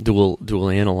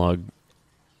analog.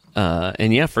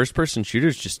 And first person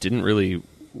shooters just didn't really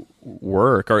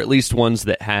work, or at least ones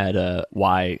that had a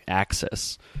Y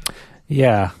axis.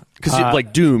 Yeah, because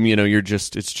like Doom,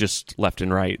 it's just left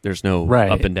and right. There's no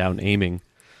up and down aiming.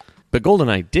 But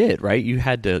GoldenEye did, right? You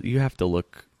have to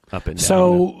look up and down.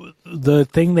 So the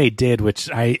thing they did, which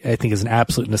I think is an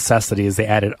absolute necessity, is they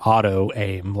added auto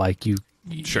aim. Like you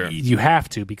have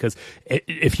to, because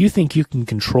if you think you can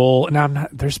control, now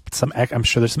I'm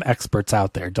sure there's some experts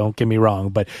out there, don't get me wrong,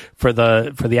 but for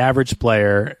the average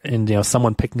player, and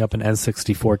someone picking up an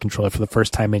N64 controller for the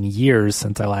first time in years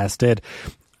since I last did,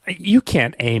 you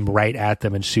can't aim right at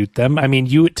them and shoot them. I mean,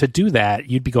 to do that,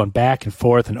 you'd be going back and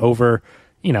forth and over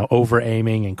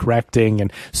aiming and correcting,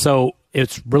 and so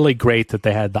it's really great that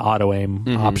they had the auto aim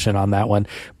option on that one.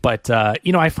 But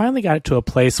I finally got it to a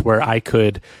place where I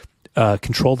could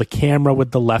control the camera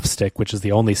with the left stick, which is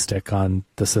the only stick on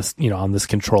this, on this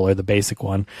controller, the basic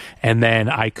one, and then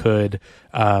I could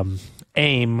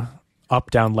aim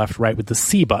up, down, left, right with the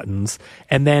C buttons,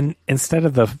 and then instead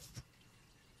of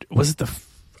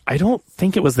I don't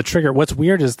think it was the trigger. What's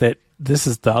weird is that this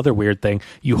is the other weird thing.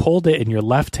 You hold it in your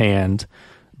left hand,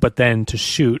 but then to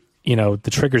shoot, the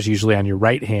trigger's usually on your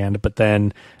right hand, but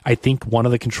then I think one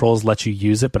of the controls lets you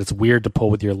use it, but it's weird to pull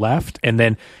with your left. And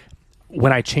then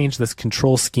when I changed this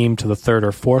control scheme to the third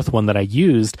or fourth one that I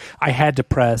used, I had to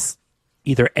press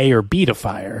either A or B to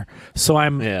fire. So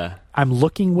I'm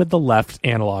looking with the left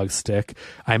analog stick,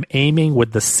 I'm aiming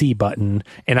with the C button,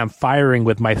 and I'm firing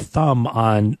with my thumb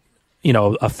on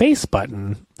a face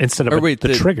button instead of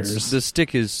the triggers. The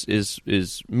stick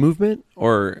is movement,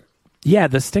 or yeah,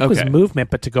 the stick was movement,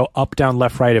 but to go up, down,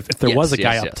 left, right. If there was a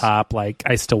guy up top, like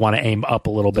I still want to aim up a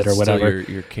little bit or whatever.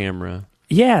 Still your camera.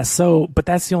 Yeah, but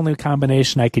that's the only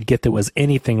combination I could get that was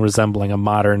anything resembling a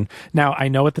modern. Now, I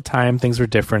know at the time things were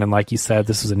different, and like you said,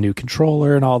 this was a new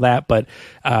controller and all that, but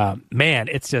man,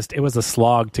 it was a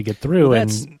slog to get through.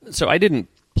 So I didn't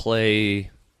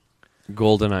play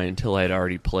GoldenEye until I had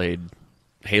already played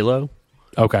Halo.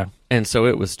 Okay. And so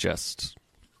it was just,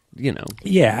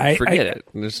 forget it.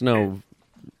 There's no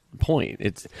point.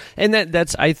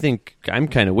 That's I think I'm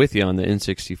kind of with you on the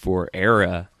N64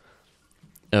 era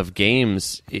of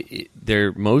games.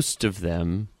 Most of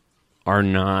them are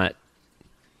not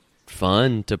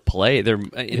fun to play.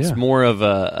 It's more of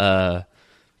a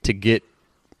to get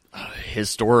a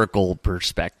historical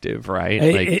perspective,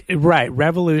 right? Right,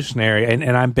 revolutionary, and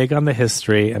I'm big on the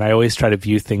history, and I always try to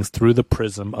view things through the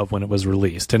prism of when it was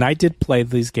released. And I did play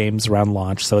these games around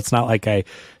launch, so it's not like I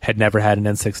had never had an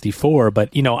N64,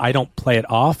 but I don't play it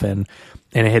often,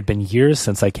 and it had been years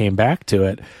since I came back to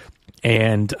it.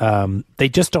 And they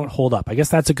just don't hold up. I guess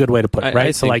that's a good way to put it, right?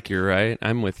 I think you're right.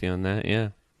 I'm with you on that, yeah.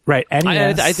 Right.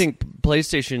 NES, I think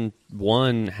PlayStation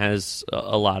 1 has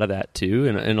a lot of that, too,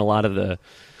 and a lot of the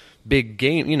big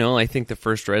game. I think the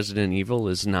first Resident Evil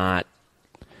is not...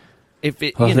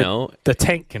 The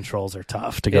tank controls are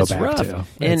tough to go back rough. to.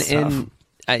 And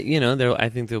I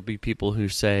think there'll be people who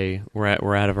say, we're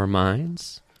out of our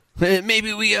minds.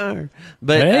 Maybe we are.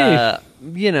 But, hey.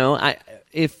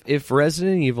 If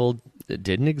Resident Evil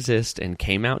didn't exist and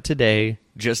came out today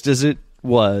just as it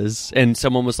was, and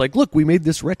someone was like, look, we made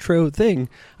this retro thing,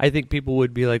 I think people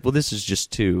would be like, well, this is just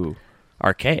too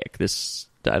archaic.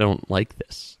 I don't like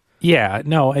this. Yeah,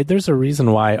 no, there's a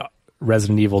reason why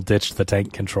Resident Evil ditched the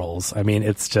tank controls. I mean,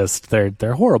 it's just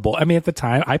they're horrible. I mean, at the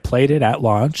time I played it at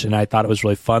launch and I thought it was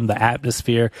really fun. The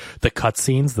atmosphere, the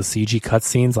cutscenes, the CG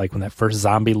cutscenes, like when that first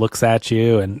zombie looks at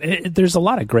you, and there's a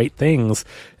lot of great things.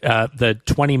 The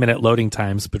 20-minute loading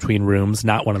times between rooms,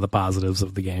 not one of the positives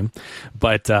of the game,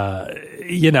 but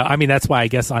I mean, that's why I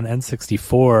guess on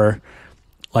N64,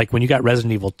 like when you got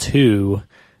Resident Evil 2.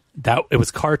 That it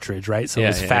was cartridge, right? So it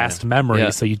was fast memory.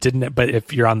 So you didn't. But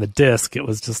if you're on the disc, it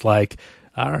was just like,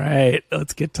 all right,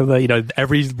 let's get to the.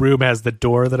 Every room has the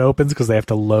door that opens because they have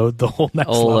to load the whole next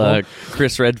level.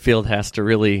 Chris Redfield has to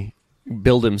really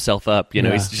build himself up.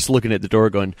 He's just looking at the door,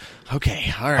 going,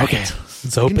 "Okay, all right,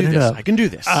 let's open it up. I can do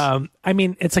this." I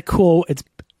mean, it's a cool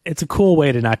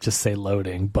way to not just say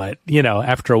loading, but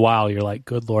after a while, you're like,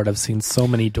 "Good Lord, I've seen so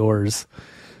many doors."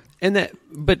 And it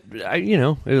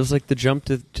was like the jump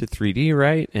to 3D,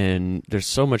 right? And there's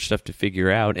so much stuff to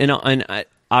figure out. And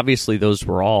obviously those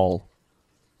were all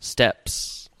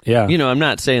steps. Yeah. I'm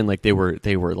not saying like they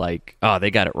were like, oh, they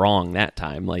got it wrong that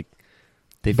time. Like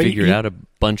they figured out a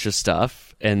bunch of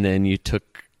stuff and then you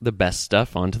took the best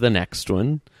stuff onto the next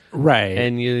one. Right.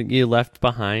 And you left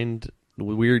behind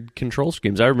weird control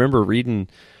schemes. I remember reading,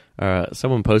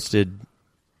 someone posted,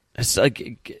 it's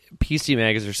like PC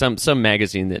Magazine or some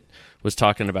magazine that was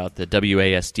talking about the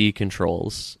WASD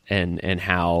controls and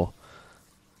how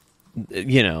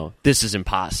this is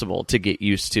impossible to get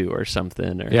used to or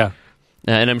something.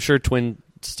 And I'm sure twin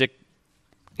stick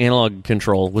analog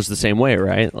control was the same way,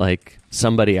 right? Like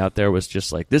somebody out there was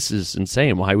just like, this is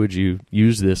insane. Why would you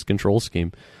use this control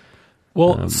scheme?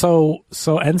 Well, so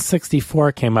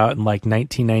N64 came out in like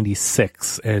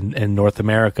 1996 in North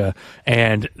America,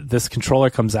 and this controller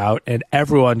comes out, and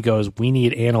everyone goes, we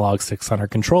need analog sticks on our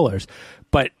controllers.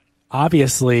 But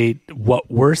obviously,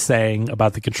 what we're saying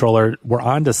about the controller, we're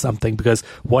onto something, because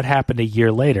what happened a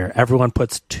year later? Everyone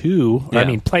puts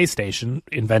PlayStation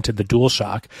invented the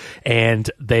DualShock, and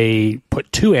they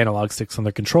put 2 analog sticks on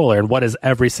their controller, and what has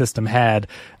every system had?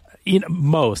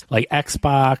 Most like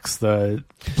Xbox, the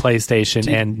PlayStation,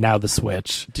 and now the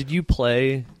Switch. Did you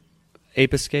play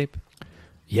Ape Escape?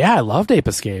 Yeah, I loved Ape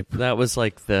Escape. That was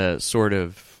like the sort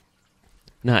of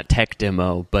not tech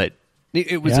demo, but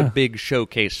it was a big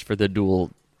showcase for the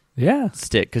dual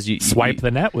stick because you swipe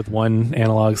the net with one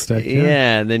analog stick.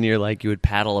 Yeah, and then you would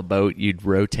paddle a boat, you'd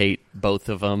rotate both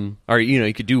of them, or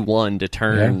you could do one to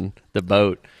turn the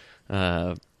boat.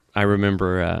 I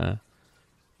remember.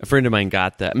 A friend of mine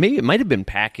got that. Maybe it might have been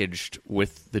packaged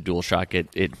with the DualShock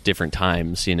at different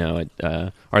times, or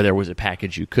there was a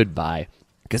package you could buy.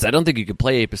 Because I don't think you could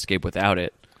play Ape Escape without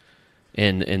it.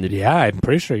 And I'm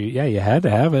pretty sure. You had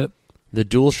to have it. The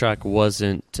DualShock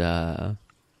wasn't. It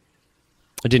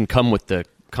didn't come with the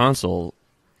console.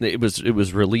 It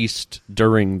was released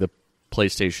during the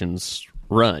PlayStation's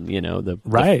run.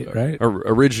 The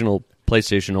original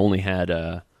PlayStation only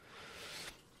had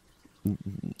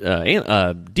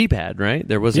D-pad, right?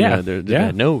 There wasn't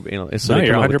no so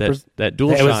you're 100%. That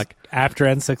DualShock after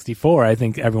N64. I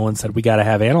think everyone said we got to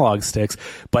have analog sticks,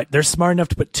 but they're smart enough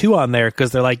to put 2 on there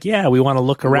because they're like, we want to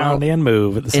look around and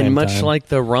move at the same time. And much like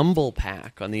the Rumble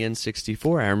Pack on the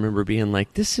N64, I remember being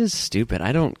like, this is stupid,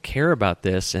 I don't care about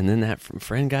this. And then that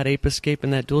friend got Ape Escape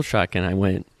and that DualShock, and I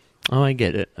went, oh, I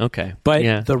get it. Okay.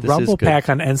 But the Rumble Pack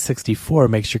on N64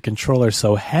 makes your controller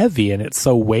so heavy and it's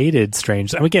so weighted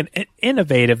strange. I mean, again,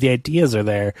 innovative, the ideas are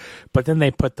there, but then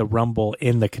they put the Rumble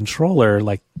in the controller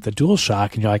like the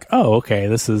DualShock, and you're like, oh, okay,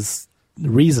 this is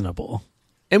reasonable.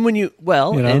 And when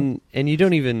and you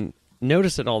don't even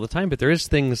notice it all the time, but there is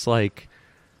things like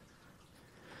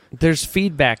there's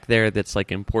feedback there that's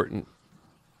like important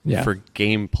for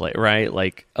gameplay, right?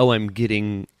 Like, oh, I'm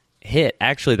getting hit.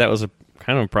 Actually, that was a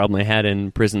kind of a problem I had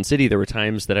in Prison City. There were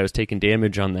times that I was taking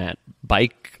damage on that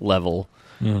bike level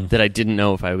that I didn't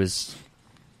know if I was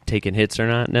taking hits or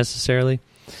not necessarily.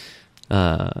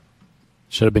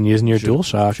 Should have been using your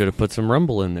DualShock. Should have put some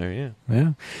Rumble in there,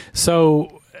 yeah.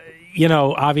 So,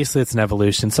 obviously it's an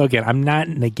evolution. So again, I'm not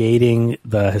negating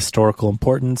the historical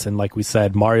importance, and like we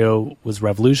said, Mario was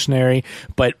revolutionary,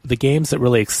 but the games that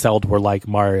really excelled were like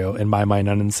Mario, in my mind,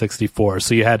 on N64.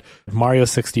 So you had Mario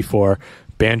 64,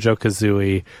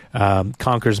 Banjo-Kazooie,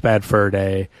 Conker's Bad Fur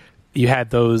Day. You had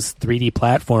those 3D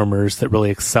platformers that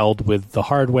really excelled with the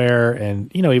hardware,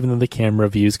 and even though the camera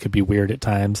views could be weird at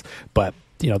times, but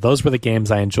those were the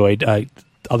games I enjoyed.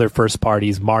 Other first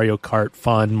parties, Mario Kart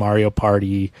Fun, Mario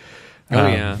Party.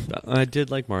 I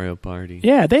did like Mario Party.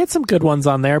 Yeah, they had some good ones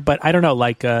on there, but I don't know,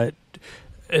 like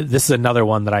this is another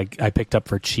one that I picked up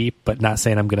for cheap, but not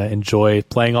saying I'm going to enjoy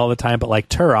playing all the time, but like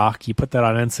Turok, you put that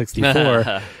on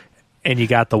N64 and you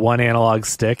got the one analog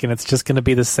stick, and it's just going to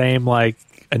be the same like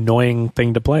annoying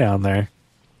thing to play on there.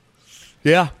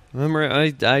 Yeah,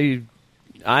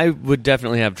 I would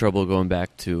definitely have trouble going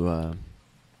back to,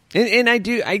 and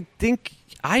I think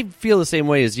I feel the same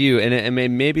way as you, and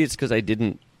maybe it's because I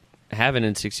didn't have an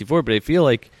N64, but I feel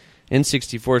like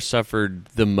N64 suffered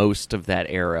the most of that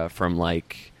era from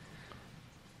like.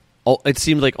 It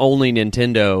seemed like only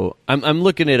Nintendo. I'm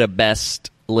looking at a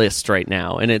best list right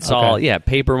now, and it's all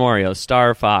Paper Mario,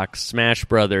 Star Fox, Smash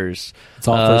Brothers. It's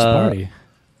all first party.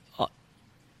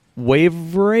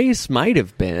 Wave Race might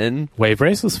have been. Wave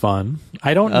Race was fun.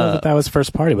 I don't know that was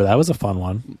first party, but that was a fun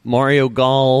one. Mario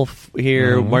Golf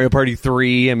here, Mario Party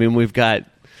 3. I mean, we've got,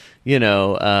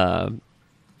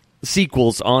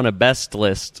 sequels on a best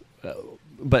list,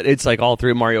 but it's like all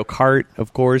three. Mario Kart,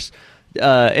 of course.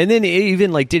 And then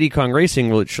even like Diddy Kong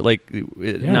Racing, which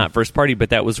not first party,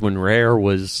 but that was when Rare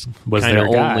was kind of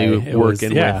only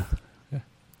working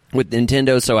with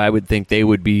Nintendo. So I would think they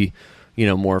would be,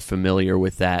 more familiar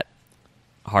with that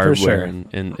hardware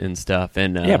and stuff.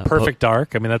 And Perfect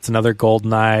Dark. I mean, that's another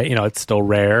GoldenEye. It's still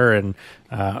Rare, and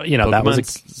Pokemon that was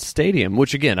Stadium,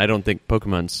 which again, I don't think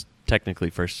Pokemon's technically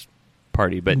first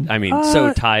party, but I mean,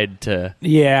 so tied to.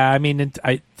 Yeah, I mean,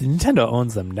 Nintendo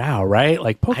owns them now, right?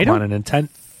 Like Pokemon and Nintendo.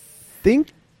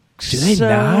 Think do they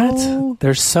not?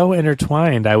 They're so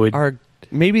intertwined.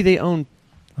 Maybe they own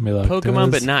Let me look.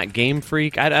 Pokemon, but not Game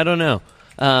Freak. I don't know.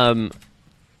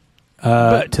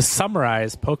 But to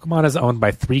summarize, Pokemon is owned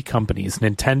by 3 companies: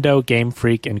 Nintendo, Game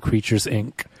Freak, and Creatures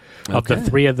Inc. Of the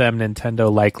 3 of them,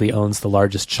 Nintendo likely owns the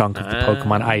largest chunk of the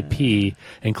Pokemon IP,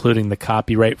 including the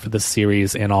copyright for the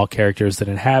series and all characters that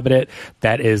inhabit it.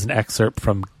 That is an excerpt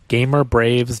from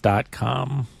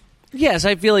GamerBraves.com. Yes,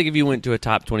 I feel like if you went to a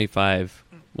top 25,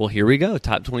 well, here we go,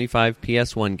 top 25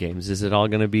 PS1 games. Is it all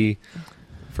going to be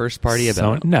first party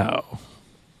about? No.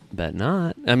 Bet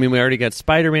not. I mean, we already got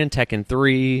Spider-Man, Tekken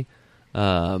 3,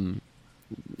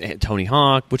 Tony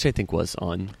Hawk, which I think was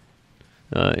on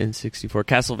N64.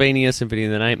 Castlevania, Symphony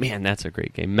of the Night. Man, that's a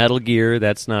great game. Metal Gear,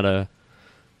 that's not a...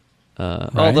 Right?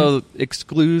 Although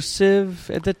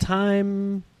exclusive at the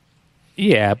time...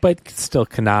 Yeah, but still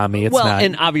Konami. It's not,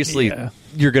 and obviously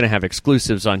you're going to have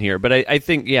exclusives on here. But I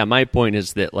think, my point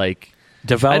is that, like...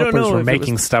 Developers were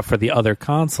making stuff for the other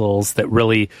consoles that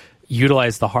really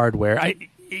utilize the hardware.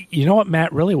 You know what,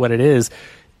 Matt? Really what it is,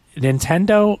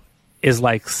 Nintendo is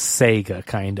like Sega,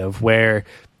 kind of, where...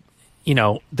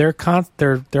 their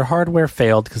hardware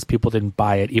failed because people didn't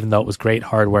buy it, even though it was great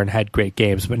hardware and had great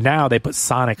games. But now they put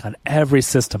Sonic on every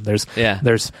system. There's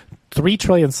 3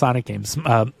 trillion Sonic games.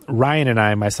 My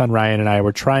son Ryan and I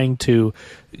were trying to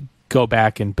go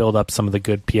back and build up some of the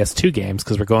good PS2 games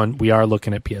because we are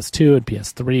looking at PS2 and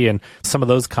PS3 and some of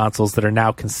those consoles that are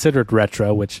now considered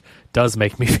retro, which does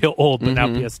make me feel old, but now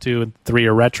PS2 and 3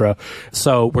 are retro.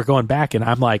 So we're going back, and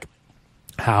I'm like,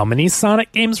 how many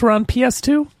Sonic games were on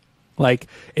PS2? Like,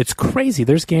 it's crazy.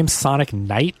 There's games, Sonic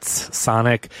Knights,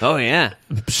 Sonic... Oh, yeah.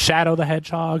 Shadow the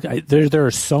Hedgehog. There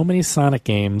are so many Sonic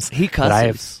games. He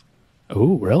cusses.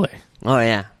 Oh, really? Oh,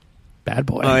 yeah. Bad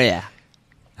boy. Oh, yeah.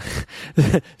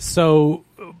 So,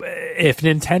 if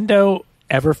Nintendo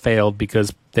ever failed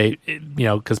because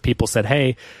because people said,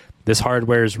 hey, this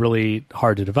hardware is really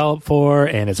hard to develop for,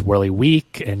 and it's really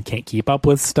weak and can't keep up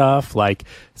with stuff, like,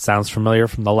 sounds familiar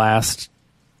from the last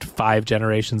 5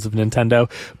 generations of Nintendo.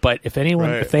 But if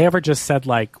they ever just said,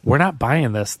 like, we're not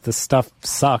buying this stuff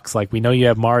sucks, like, we know you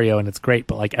have Mario and it's great,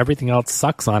 but like everything else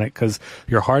sucks on it because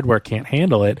your hardware can't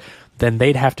handle it, then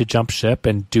they'd have to jump ship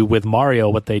and do with Mario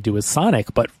what they do with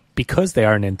Sonic. But because they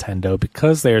are Nintendo,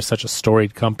 because they are such a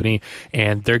storied company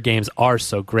and their games are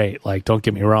so great, like, don't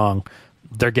get me wrong,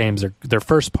 their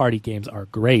first party games are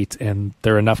great and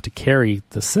they're enough to carry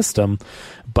the system,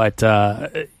 but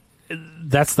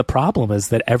that's the problem, is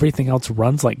that everything else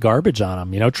runs like garbage on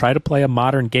them. Try to play a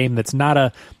modern game that's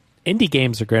not indie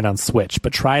games are great on Switch,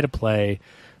 but try to play,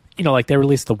 like they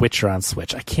released The Witcher on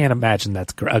Switch. I can't imagine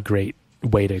that's a great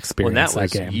way to experience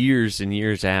that game. That was years and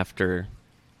years after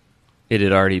it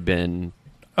had already been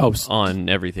on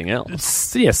everything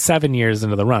else. Yeah, 7 years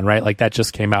into the run, right? Like, that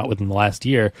just came out within the last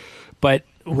year. But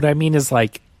what I mean is,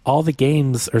 like, all the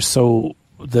games are so...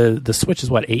 The Switch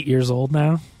is, 8 years old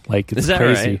now? Like, it's is that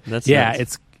crazy. Right? That's yeah,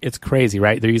 nice. It's crazy,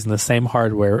 right? They're using the same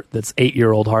hardware that's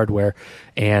 8-year-old hardware,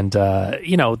 and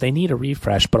they need a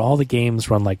refresh. But all the games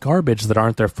run like garbage that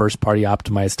aren't their first-party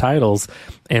optimized titles,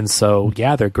 and so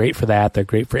they're great for that. They're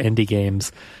great for indie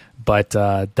games, but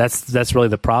that's really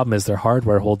the problem, is their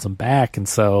hardware holds them back. And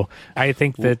so I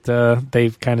think that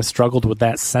they've kind of struggled with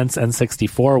that since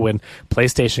N64, when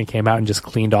PlayStation came out and just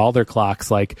cleaned all their clocks.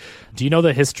 Like, do you know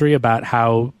the history about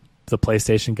how the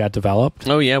PlayStation got developed?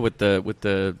 Oh yeah, with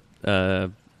the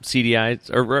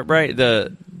CDI or right like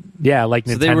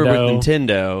so Nintendo. they were with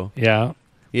Nintendo. Yeah.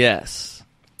 Yes.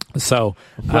 So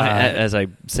as I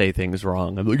say things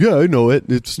wrong, I'm like, yeah, I know it.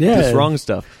 It's just wrong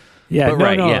stuff. Yeah,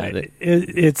 but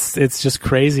it's just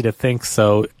crazy to think.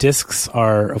 So discs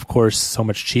are, of course, so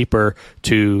much cheaper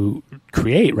to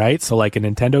create, right? So like a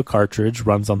Nintendo cartridge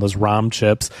runs on those ROM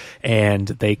chips, and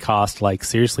they cost like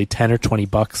seriously $10 or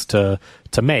 $20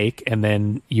 to make, and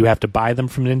then you have to buy them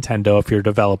from Nintendo if you're a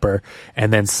developer.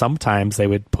 And then sometimes they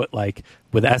would put like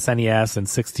with SNES and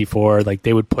 64, like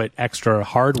they would put extra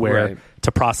hardware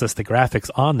to process the graphics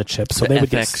on the chip. So the they would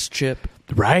FX chip.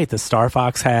 Right, the Star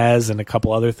Fox has, and a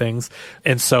couple other things,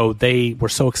 and so they were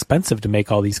so expensive to make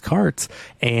all these carts,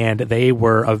 and they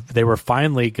were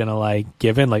finally gonna like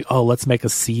give in, like, oh, let's make a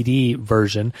CD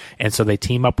version, and so they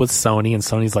team up with Sony, and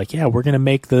Sony's like, yeah, we're gonna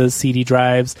make the CD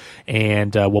drives,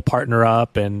 and we'll partner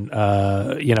up, and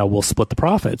we'll split the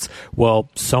profits. Well,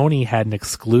 Sony had an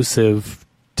exclusive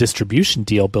distribution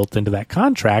deal built into that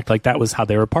contract. Like that was how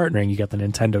they were partnering. You got the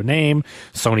Nintendo name,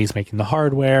 Sony's making the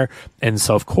hardware, and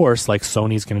so of course like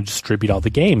Sony's going to distribute all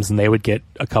the games, and they would get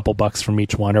a couple bucks from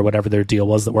each one or whatever their deal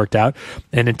was that worked out.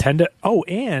 And Nintendo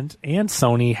and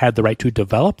Sony had the right to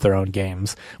develop their own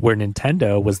games, where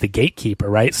Nintendo was the gatekeeper,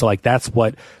 right? So like that's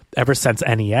what, ever since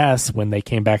NES, when they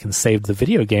came back and saved the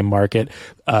video game market,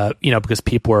 because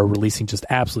people were releasing just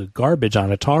absolute garbage on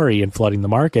Atari and flooding the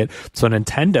market. So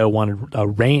Nintendo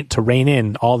wanted to rein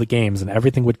in all the games, and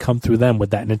everything would come through them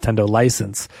with that Nintendo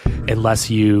license, unless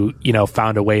you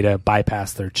found a way to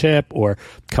bypass their chip or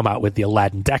come out with the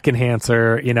Aladdin Deck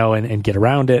Enhancer, and get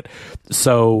around it.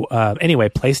 So anyway,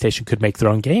 PlayStation could make their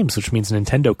own games, which means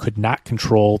Nintendo could not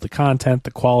control the content,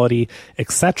 the quality,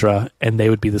 etc., and they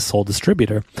would be the sole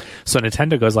distributor. So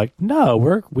Nintendo goes like,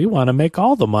 no, we want to make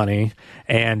all the money.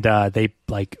 And they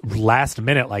like last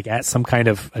minute, like at some kind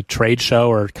of a trade show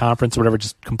or conference or whatever,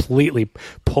 just completely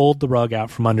pulled the rug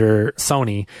out from under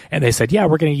Sony. And they said, yeah,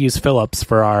 we're going to use Philips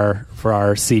for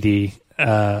our CD,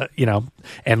 and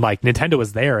like Nintendo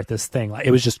was there at this thing. Like,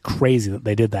 it was just crazy that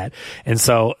they did that. And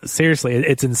so seriously,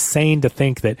 it's insane to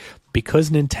think that because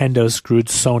Nintendo screwed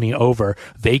Sony over,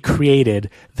 they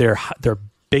created their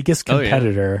biggest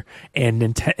competitor, and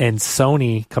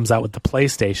Sony comes out with the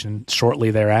PlayStation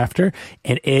shortly thereafter,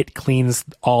 and it cleans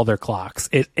all their clocks.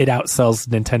 It outsells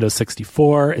Nintendo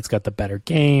 64. It's got the better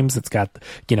games. It's got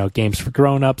games for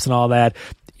grown-ups and all that.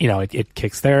 It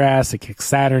kicks their ass. It kicks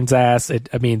Saturn's ass.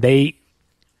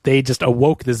 They just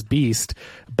awoke this beast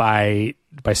by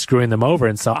screwing them over.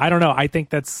 And so I don't know. I think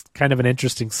that's kind of an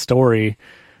interesting story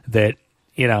that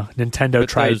Nintendo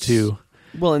tried to.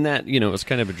 Well, and that, it was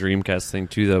kind of a Dreamcast thing,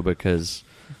 too, though, because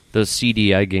those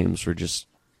CDI games were just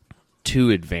too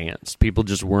advanced. People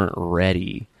just weren't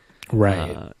ready.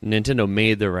 Right. Nintendo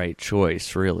made the right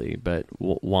choice, really, but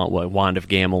Wand of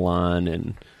Gamelon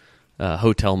and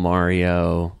Hotel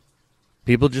Mario,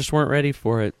 people just weren't ready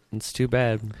for it. It's too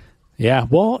bad. Yeah,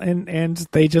 well, and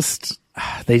they just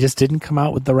didn't come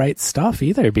out with the right stuff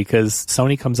either, because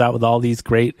Sony comes out with all these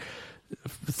great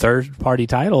third-party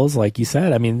titles, like you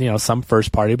said. I mean, some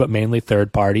first-party, but mainly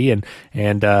third-party, and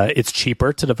it's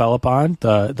cheaper to develop on.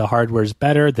 The hardware's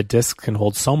better. The disc can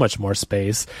hold so much more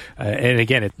space. And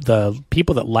again, the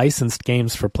people that licensed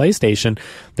games for PlayStation,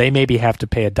 they maybe have to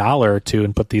pay $1 or $2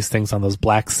 and put these things on those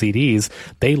black CDs.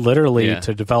 They literally,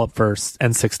 to develop for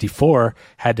N64,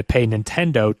 had to pay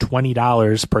Nintendo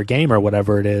 $20 per game or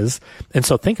whatever it is. And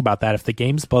so think about that. If the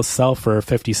games both sell for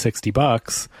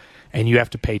 $50-$60, and you have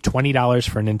to pay $20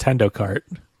 for a Nintendo cart.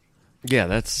 Yeah,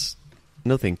 that's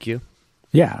no thank you.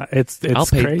 Yeah, it's I'll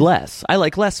pay crazy. less. I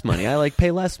like less money. I like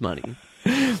pay less money.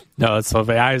 No, it's so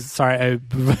funny.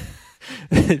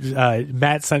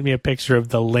 Matt sent me a picture of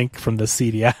the Link from the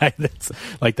CDI. That's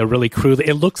like the really crude.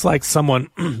 It looks like someone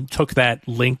took that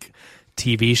Link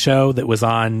TV show that was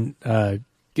on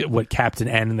Captain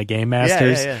N and the Game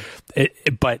Masters,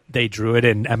 but they drew it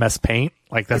in MS Paint.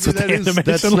 Like that's what the animation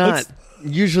that's looks. Not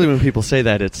usually when people say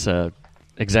that, it's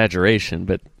exaggeration,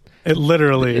 but it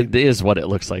literally it is what it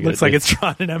looks like. It looks like it's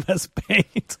drawn in MS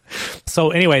Paint. So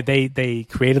anyway, they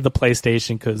created the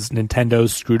PlayStation because Nintendo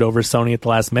screwed over Sony at the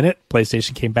last minute.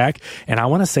 PlayStation came back, and I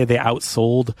want to say they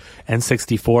outsold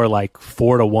N64 like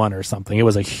 4-1 or something. It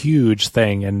was a huge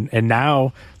thing, and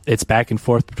now it's back and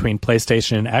forth between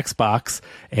PlayStation and Xbox,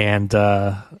 and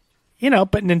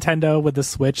but Nintendo with the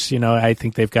Switch, I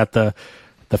think they've got the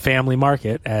family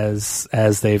market as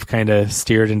they've kind of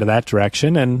steered into that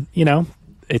direction, and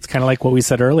it's kind of like what we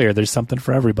said earlier. There's something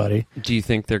for everybody. Do you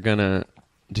think they're gonna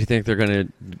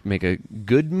make a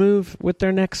good move with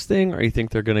their next thing, or you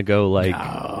think they're gonna go like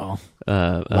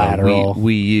lateral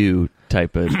Wii U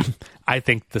type of. I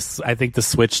think the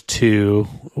Switch 2,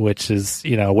 which is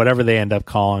whatever they end up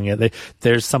calling it,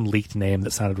 there's some leaked name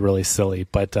that sounded really silly,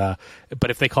 but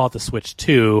if they call it the Switch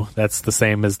 2, that's the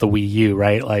same as the Wii U,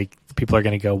 right? Like people are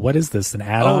going to go, what is this, an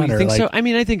add-on? Oh, you think so? I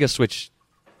mean, I think a Switch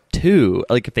 2,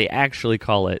 like if they actually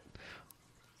call it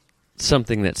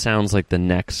something that sounds like the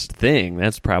next thing,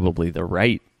 that's probably the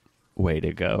right way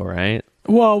to go, right?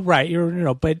 Well, right,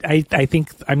 but I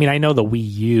think, I mean, I know the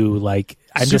Wii U, like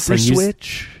I'm Super just saying,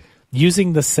 Switch.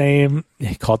 Using the same,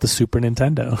 call it the Super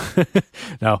Nintendo.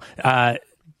 No,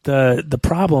 the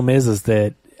problem is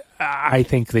that I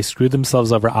think they screwed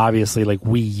themselves over. Obviously, like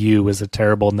Wii U is a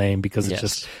terrible name because it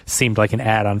just seemed like an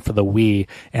add-on for the Wii,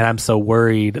 and I'm so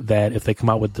worried that if they come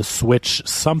out with the Switch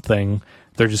something,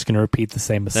 they're just going to repeat the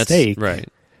same mistake. That's right.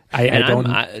 I don't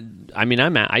know. I mean,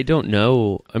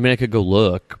 I could go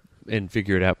look and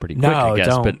figure it out pretty quick, I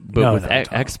guess. But with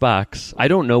Xbox, I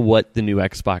don't know what the new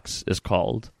Xbox is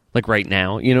called. Like right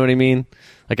now, you know what I mean?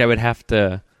 Like I would have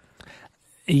to.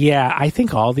 Yeah, I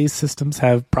think all these systems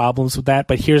have problems with that.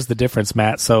 But here's the difference,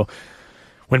 Matt. So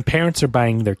when parents are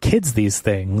buying their kids these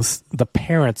things, the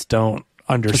parents don't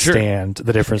understand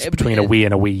the difference between a Wii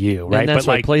and a Wii U, right? And that's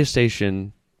why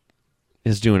PlayStation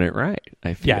is doing it right,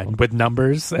 I feel. Yeah, with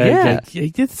numbers.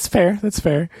 It's fair. That's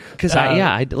fair. Because,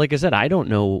 like I said, I don't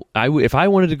know. If I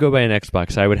wanted to go buy an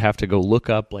Xbox, I would have to go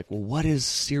look up, like, well, what is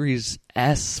Series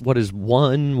S? What is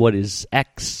 1? What is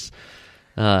X?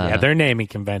 Their naming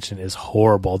convention is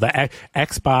horrible. The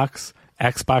Xbox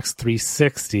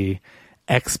 360,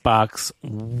 Xbox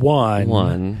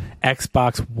One,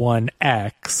 Xbox One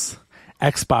X,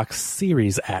 Xbox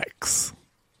Series X.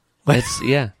 That's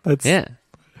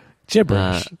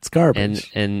gibberish. It's garbage.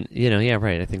 And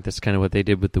right. I think that's kind of what they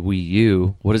did with the Wii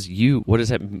U. What is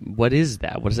that? What is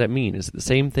that? What does that mean? Is it the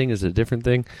same thing? Is it a different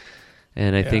thing?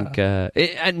 And I think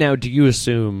now, do you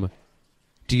assume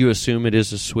it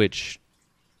is a Switch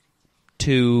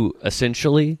 2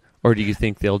 essentially, or do you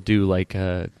think they'll do like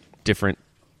a different?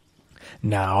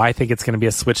 No, I think it's going to be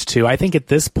a Switch 2. I think at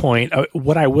this point,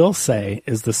 what I will say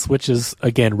is the Switch is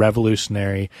again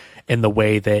revolutionary in the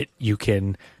way that you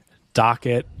can dock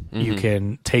it. You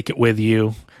can take it with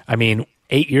you. I mean,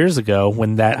 8 years ago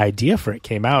when that idea for it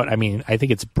came out, I mean, I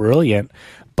think it's brilliant,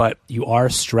 but you are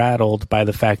straddled by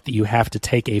the fact that you have to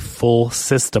take a full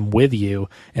system with you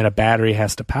and a battery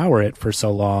has to power it for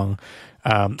so long.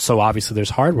 So obviously there's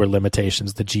hardware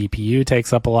limitations. The GPU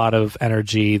takes up a lot of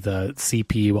energy, the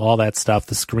CPU, all that stuff,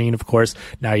 the screen, of course.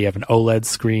 Now you have an OLED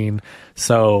screen.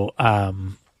 So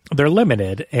they're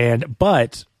limited.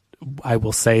 But I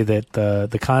will say that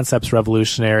the concept's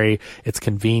revolutionary. It's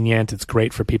convenient. It's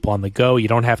great for people on the go. You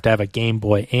don't have to have a Game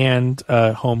Boy and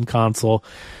a home console.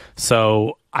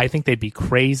 So I think they'd be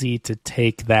crazy to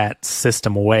take that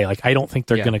system away. Like, I don't think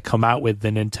they're going to come out with the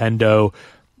Nintendo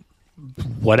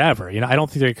whatever. I don't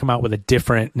think they're going to come out with a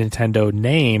different Nintendo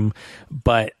name,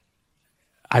 but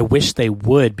I wish they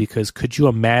would, because could you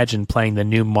imagine playing the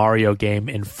new Mario game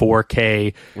in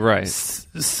 4K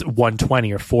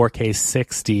 120 or 4K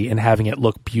 60 and having it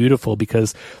look beautiful?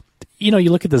 Because, you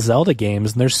look at the Zelda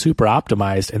games and they're super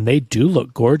optimized and they do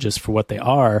look gorgeous for what they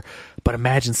are, but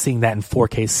imagine seeing that in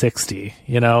 4K 60.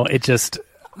 It just, so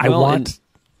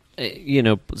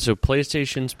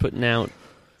PlayStation's putting out,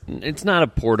 it's not a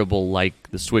portable like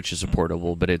the Switch is a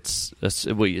portable, but it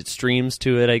streams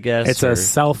to it, I guess. It's a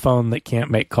cell phone that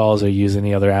can't make calls or use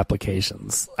any other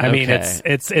applications. I mean, it's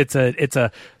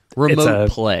a remote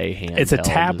play handheld. It's a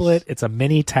tablet. It's a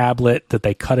mini tablet that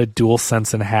they cut a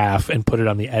DualSense in half and put it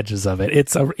on the edges of it.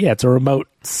 It's a remote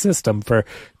system for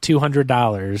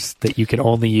 $200 that you can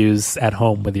only use at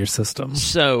home with your system.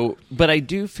 So, but I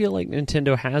do feel like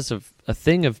Nintendo has a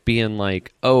thing of being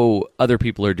like, oh, other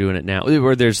people are doing it now.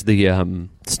 Or there's the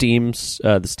Steam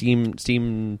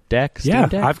Deck.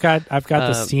 Deck? I've got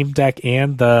the Steam Deck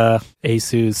and the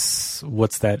Asus.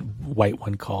 What's that white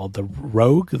one called? The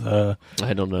Rogue.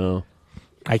 I don't know.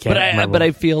 I can't remember. But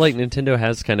I feel like Nintendo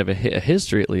has kind of a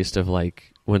history, at least, of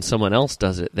like when someone else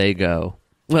does it, they go,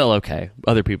 well, okay,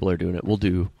 other people are doing it. We'll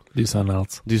do something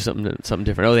else. Do something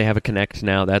different. Oh, they have a Kinect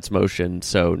now. That's motion.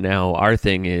 So now our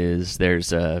thing is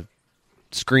there's a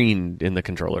screen in the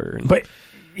controller. But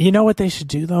you know what they should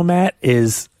do, though, Matt,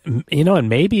 is, and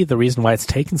maybe the reason why it's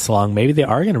taken so long, maybe they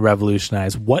are going to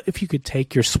revolutionize. What if you could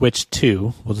take your Switch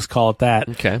 2, we'll just call it that,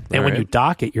 okay, and when you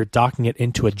dock it, you're docking it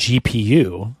into a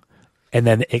GPU, and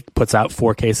then it puts out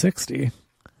 4K 60.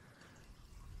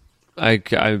 I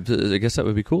guess that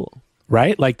would be cool.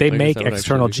 Right? Like they make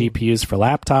external GPUs for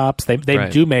laptops. They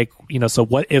do make, so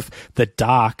what if the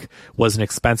dock wasn't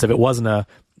expensive? It wasn't a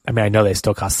I mean, I know they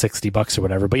still cost $60 or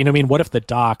whatever, but you know what I mean? What if the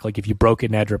dock, like if you broke it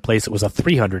and had to replace it, was a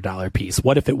 $300 piece?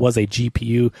 What if it was a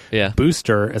GPU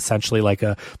booster, essentially like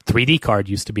a 3D card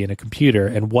used to be in a computer?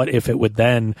 And what if it would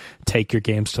then take your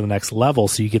games to the next level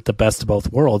so you get the best of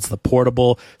both worlds? The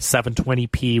portable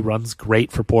 720p runs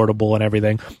great for portable and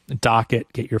everything. Dock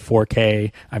it, get your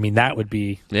 4K. I mean, that would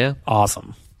be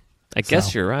awesome. I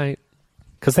guess you're right.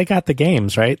 Because they got the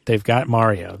games, right? They've got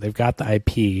Mario. They've got the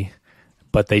IP.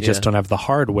 But they just don't have the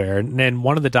hardware. And then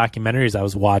one of the documentaries I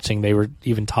was watching, they were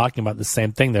even talking about the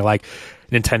same thing. They're like,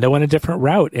 Nintendo went a different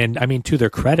route. And, I mean, to their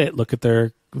credit, look at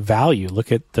their value.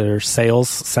 Look at their sales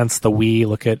since the Wii.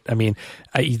 Look at, I mean,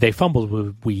 they fumbled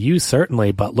with Wii U,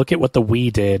 certainly, but look at what the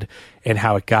Wii did and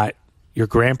how it got your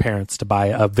grandparents to buy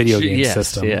a video game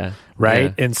system,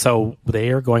 right? Yeah. And so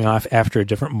they are going off after a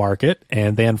different market,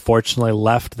 and they unfortunately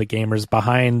left the gamers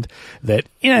behind that.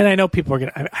 You know, and I know people are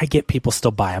going to, I get people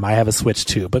still buy them. I have a Switch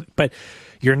too, but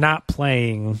you're not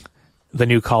playing the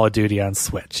new Call of Duty on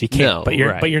Switch. You can't, but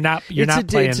you're not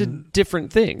playing. It's a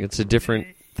different thing. It's a different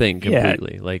thing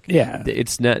completely.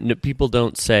 It's not, people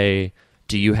don't say,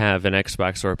 do you have an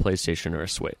Xbox or a PlayStation or a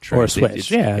Switch? Right? Or a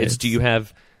Switch, It's do you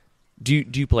have, do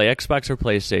you play Xbox or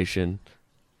PlayStation?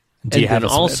 Do you have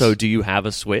also, do you have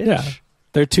a Switch? Yeah.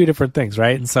 They're two different things,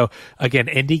 right? And so, again,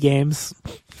 indie games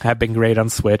have been great on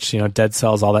Switch. You know, Dead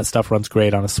Cells, all that stuff runs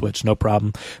great on a Switch, no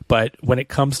problem. But when it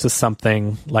comes to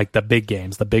something like the big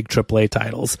games, the big AAA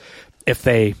titles, if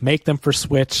they make them for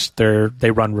Switch, they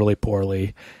run really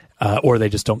poorly. Or they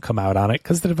just don't come out on it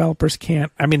because the developers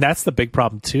can't. I mean, that's the big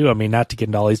problem, too. I mean, not to get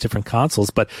into all these different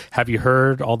consoles, but have you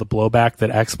heard all the blowback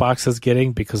that Xbox is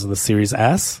getting because of the Series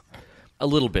S? A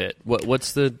little bit.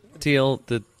 What's the deal?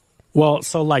 Well,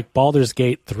 so like Baldur's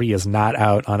Gate 3 is not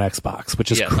out on Xbox,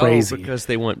 which is crazy. Because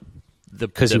they want the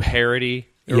parity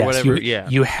or whatever.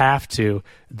 You have to.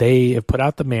 They have put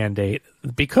out the mandate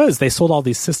because they sold all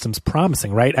these systems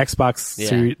promising, right?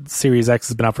 Xbox Series X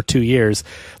has been out for 2 years.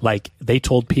 Like, they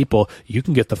told people, you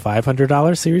can get the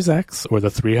 $500 Series X or the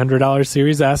 $300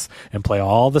 Series S and play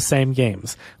all the same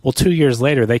games. Well, 2 years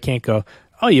later, they can't go,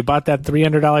 oh, you bought that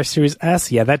 $300 Series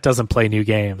S? Yeah, that doesn't play new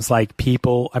games. Like,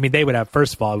 people, I mean, they would have,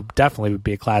 first of all, it definitely would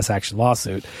be a class action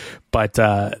lawsuit, but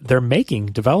they're making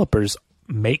developers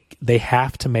they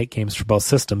have to make games for both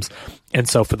systems. And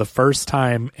so for the first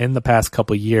time in the past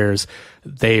couple of years,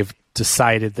 they've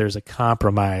decided there's a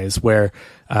compromise where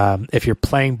if you're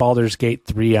playing Baldur's Gate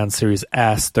 3 on Series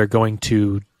S, they're going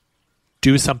to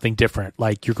do something different.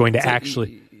 Like, you're going to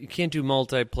you can't do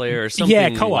multiplayer or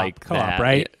something co-op, that.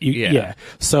 Right?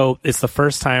 So it's the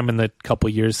first time in the couple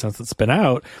of years since it's been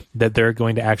out that they're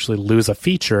going to actually lose a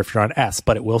feature if you're on S,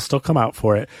 but it will still come out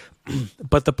for it.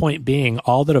 But the point being,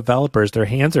 all the developers, their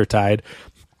hands are tied,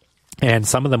 and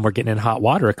some of them were getting in hot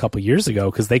water a couple of years ago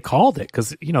because they called it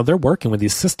because, you know, they're working with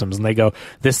these systems and they go,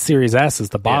 this Series S is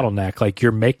the bottleneck. Yeah. Like,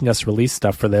 you're making us release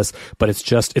stuff for this, but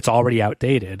it's already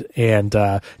outdated. And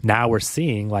now we're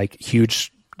seeing like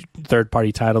huge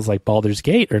third-party titles like Baldur's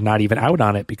Gate are not even out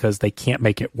on it because they can't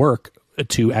make it work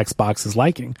to Xbox's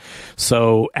liking.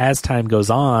 So as time goes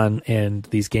on and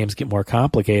these games get more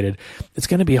complicated, it's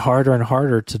going to be harder and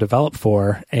harder to develop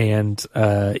for. And,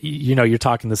 you know, you're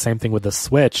talking the same thing with the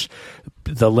Switch.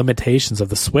 The limitations of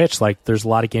the Switch, like, there's a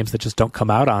lot of games that just don't come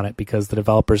out on it because the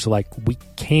developers are like, we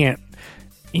can't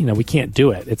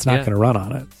do it. It's not going to run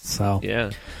on it. So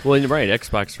well, you're right.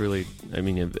 Xbox really, I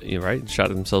mean, you're right, shot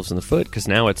themselves in the foot because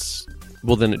now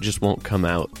then it just won't come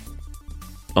out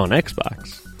on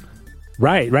Xbox.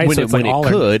 Right. When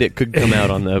it could come out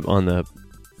on the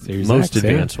Series most X,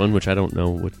 advanced one, which I don't know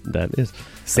what that is.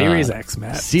 Series X,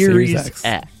 Matt. Series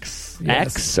X.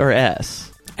 Yes. X or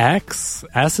S? X.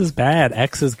 S is bad.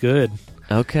 X is good.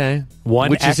 Okay.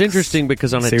 Which is interesting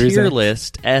because on a tier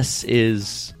list, S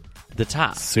is the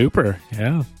top. Super,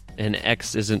 yeah. And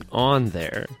X isn't on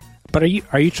there. But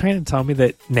are you trying to tell me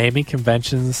that naming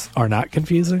conventions are not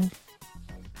confusing?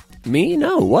 Me?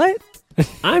 No. What?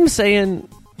 I'm saying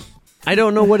I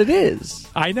don't know what it is.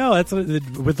 I know. That's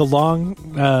with the long.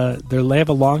 They have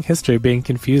a long history of being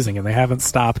confusing, and they haven't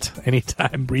stopped any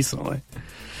time recently.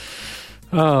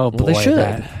 Oh boy, well, they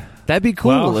should. That'd be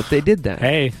cool if they did that.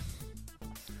 Hey,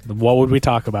 what would we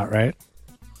talk about, right?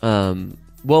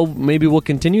 Well, maybe we'll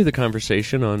continue the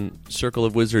conversation on Circle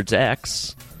of Wizards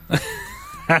X.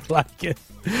 I like it.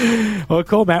 Well,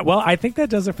 cool, Matt. Well, I think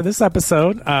that does it for this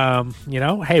episode. You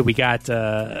know, hey, we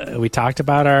talked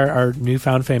about our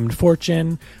newfound fame and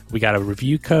fortune. We got a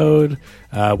review code.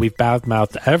 We've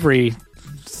mouthed every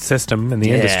system in the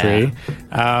industry.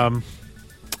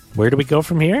 Where do we go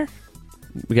from here?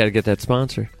 We got to get that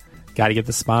sponsor. Got to get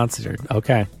the sponsored.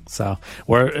 Okay. So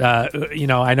we're,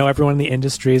 I know everyone in the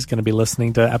industry is going to be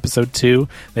listening to episode 2.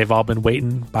 They've all been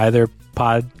waiting by their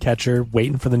podcatcher,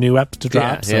 waiting for the new ep to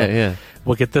drop. Yeah.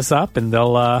 We'll get this up and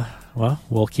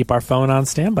we'll keep our phone on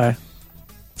standby.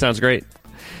 Sounds great.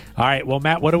 All right. Well,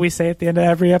 Matt, what do we say at the end of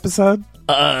every episode?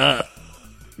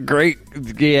 Great.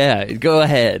 Yeah. Go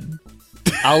ahead.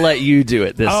 I'll let you do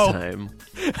it this time.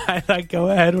 I thought go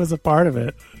ahead was a part of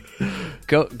it.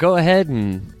 Go ahead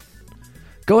and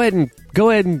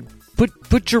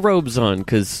put your robes on,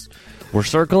 because we're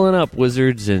circling up,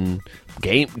 wizards, and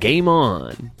game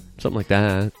on. Something like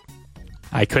that.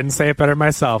 I couldn't say it better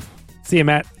myself. See you,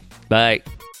 Matt. Bye.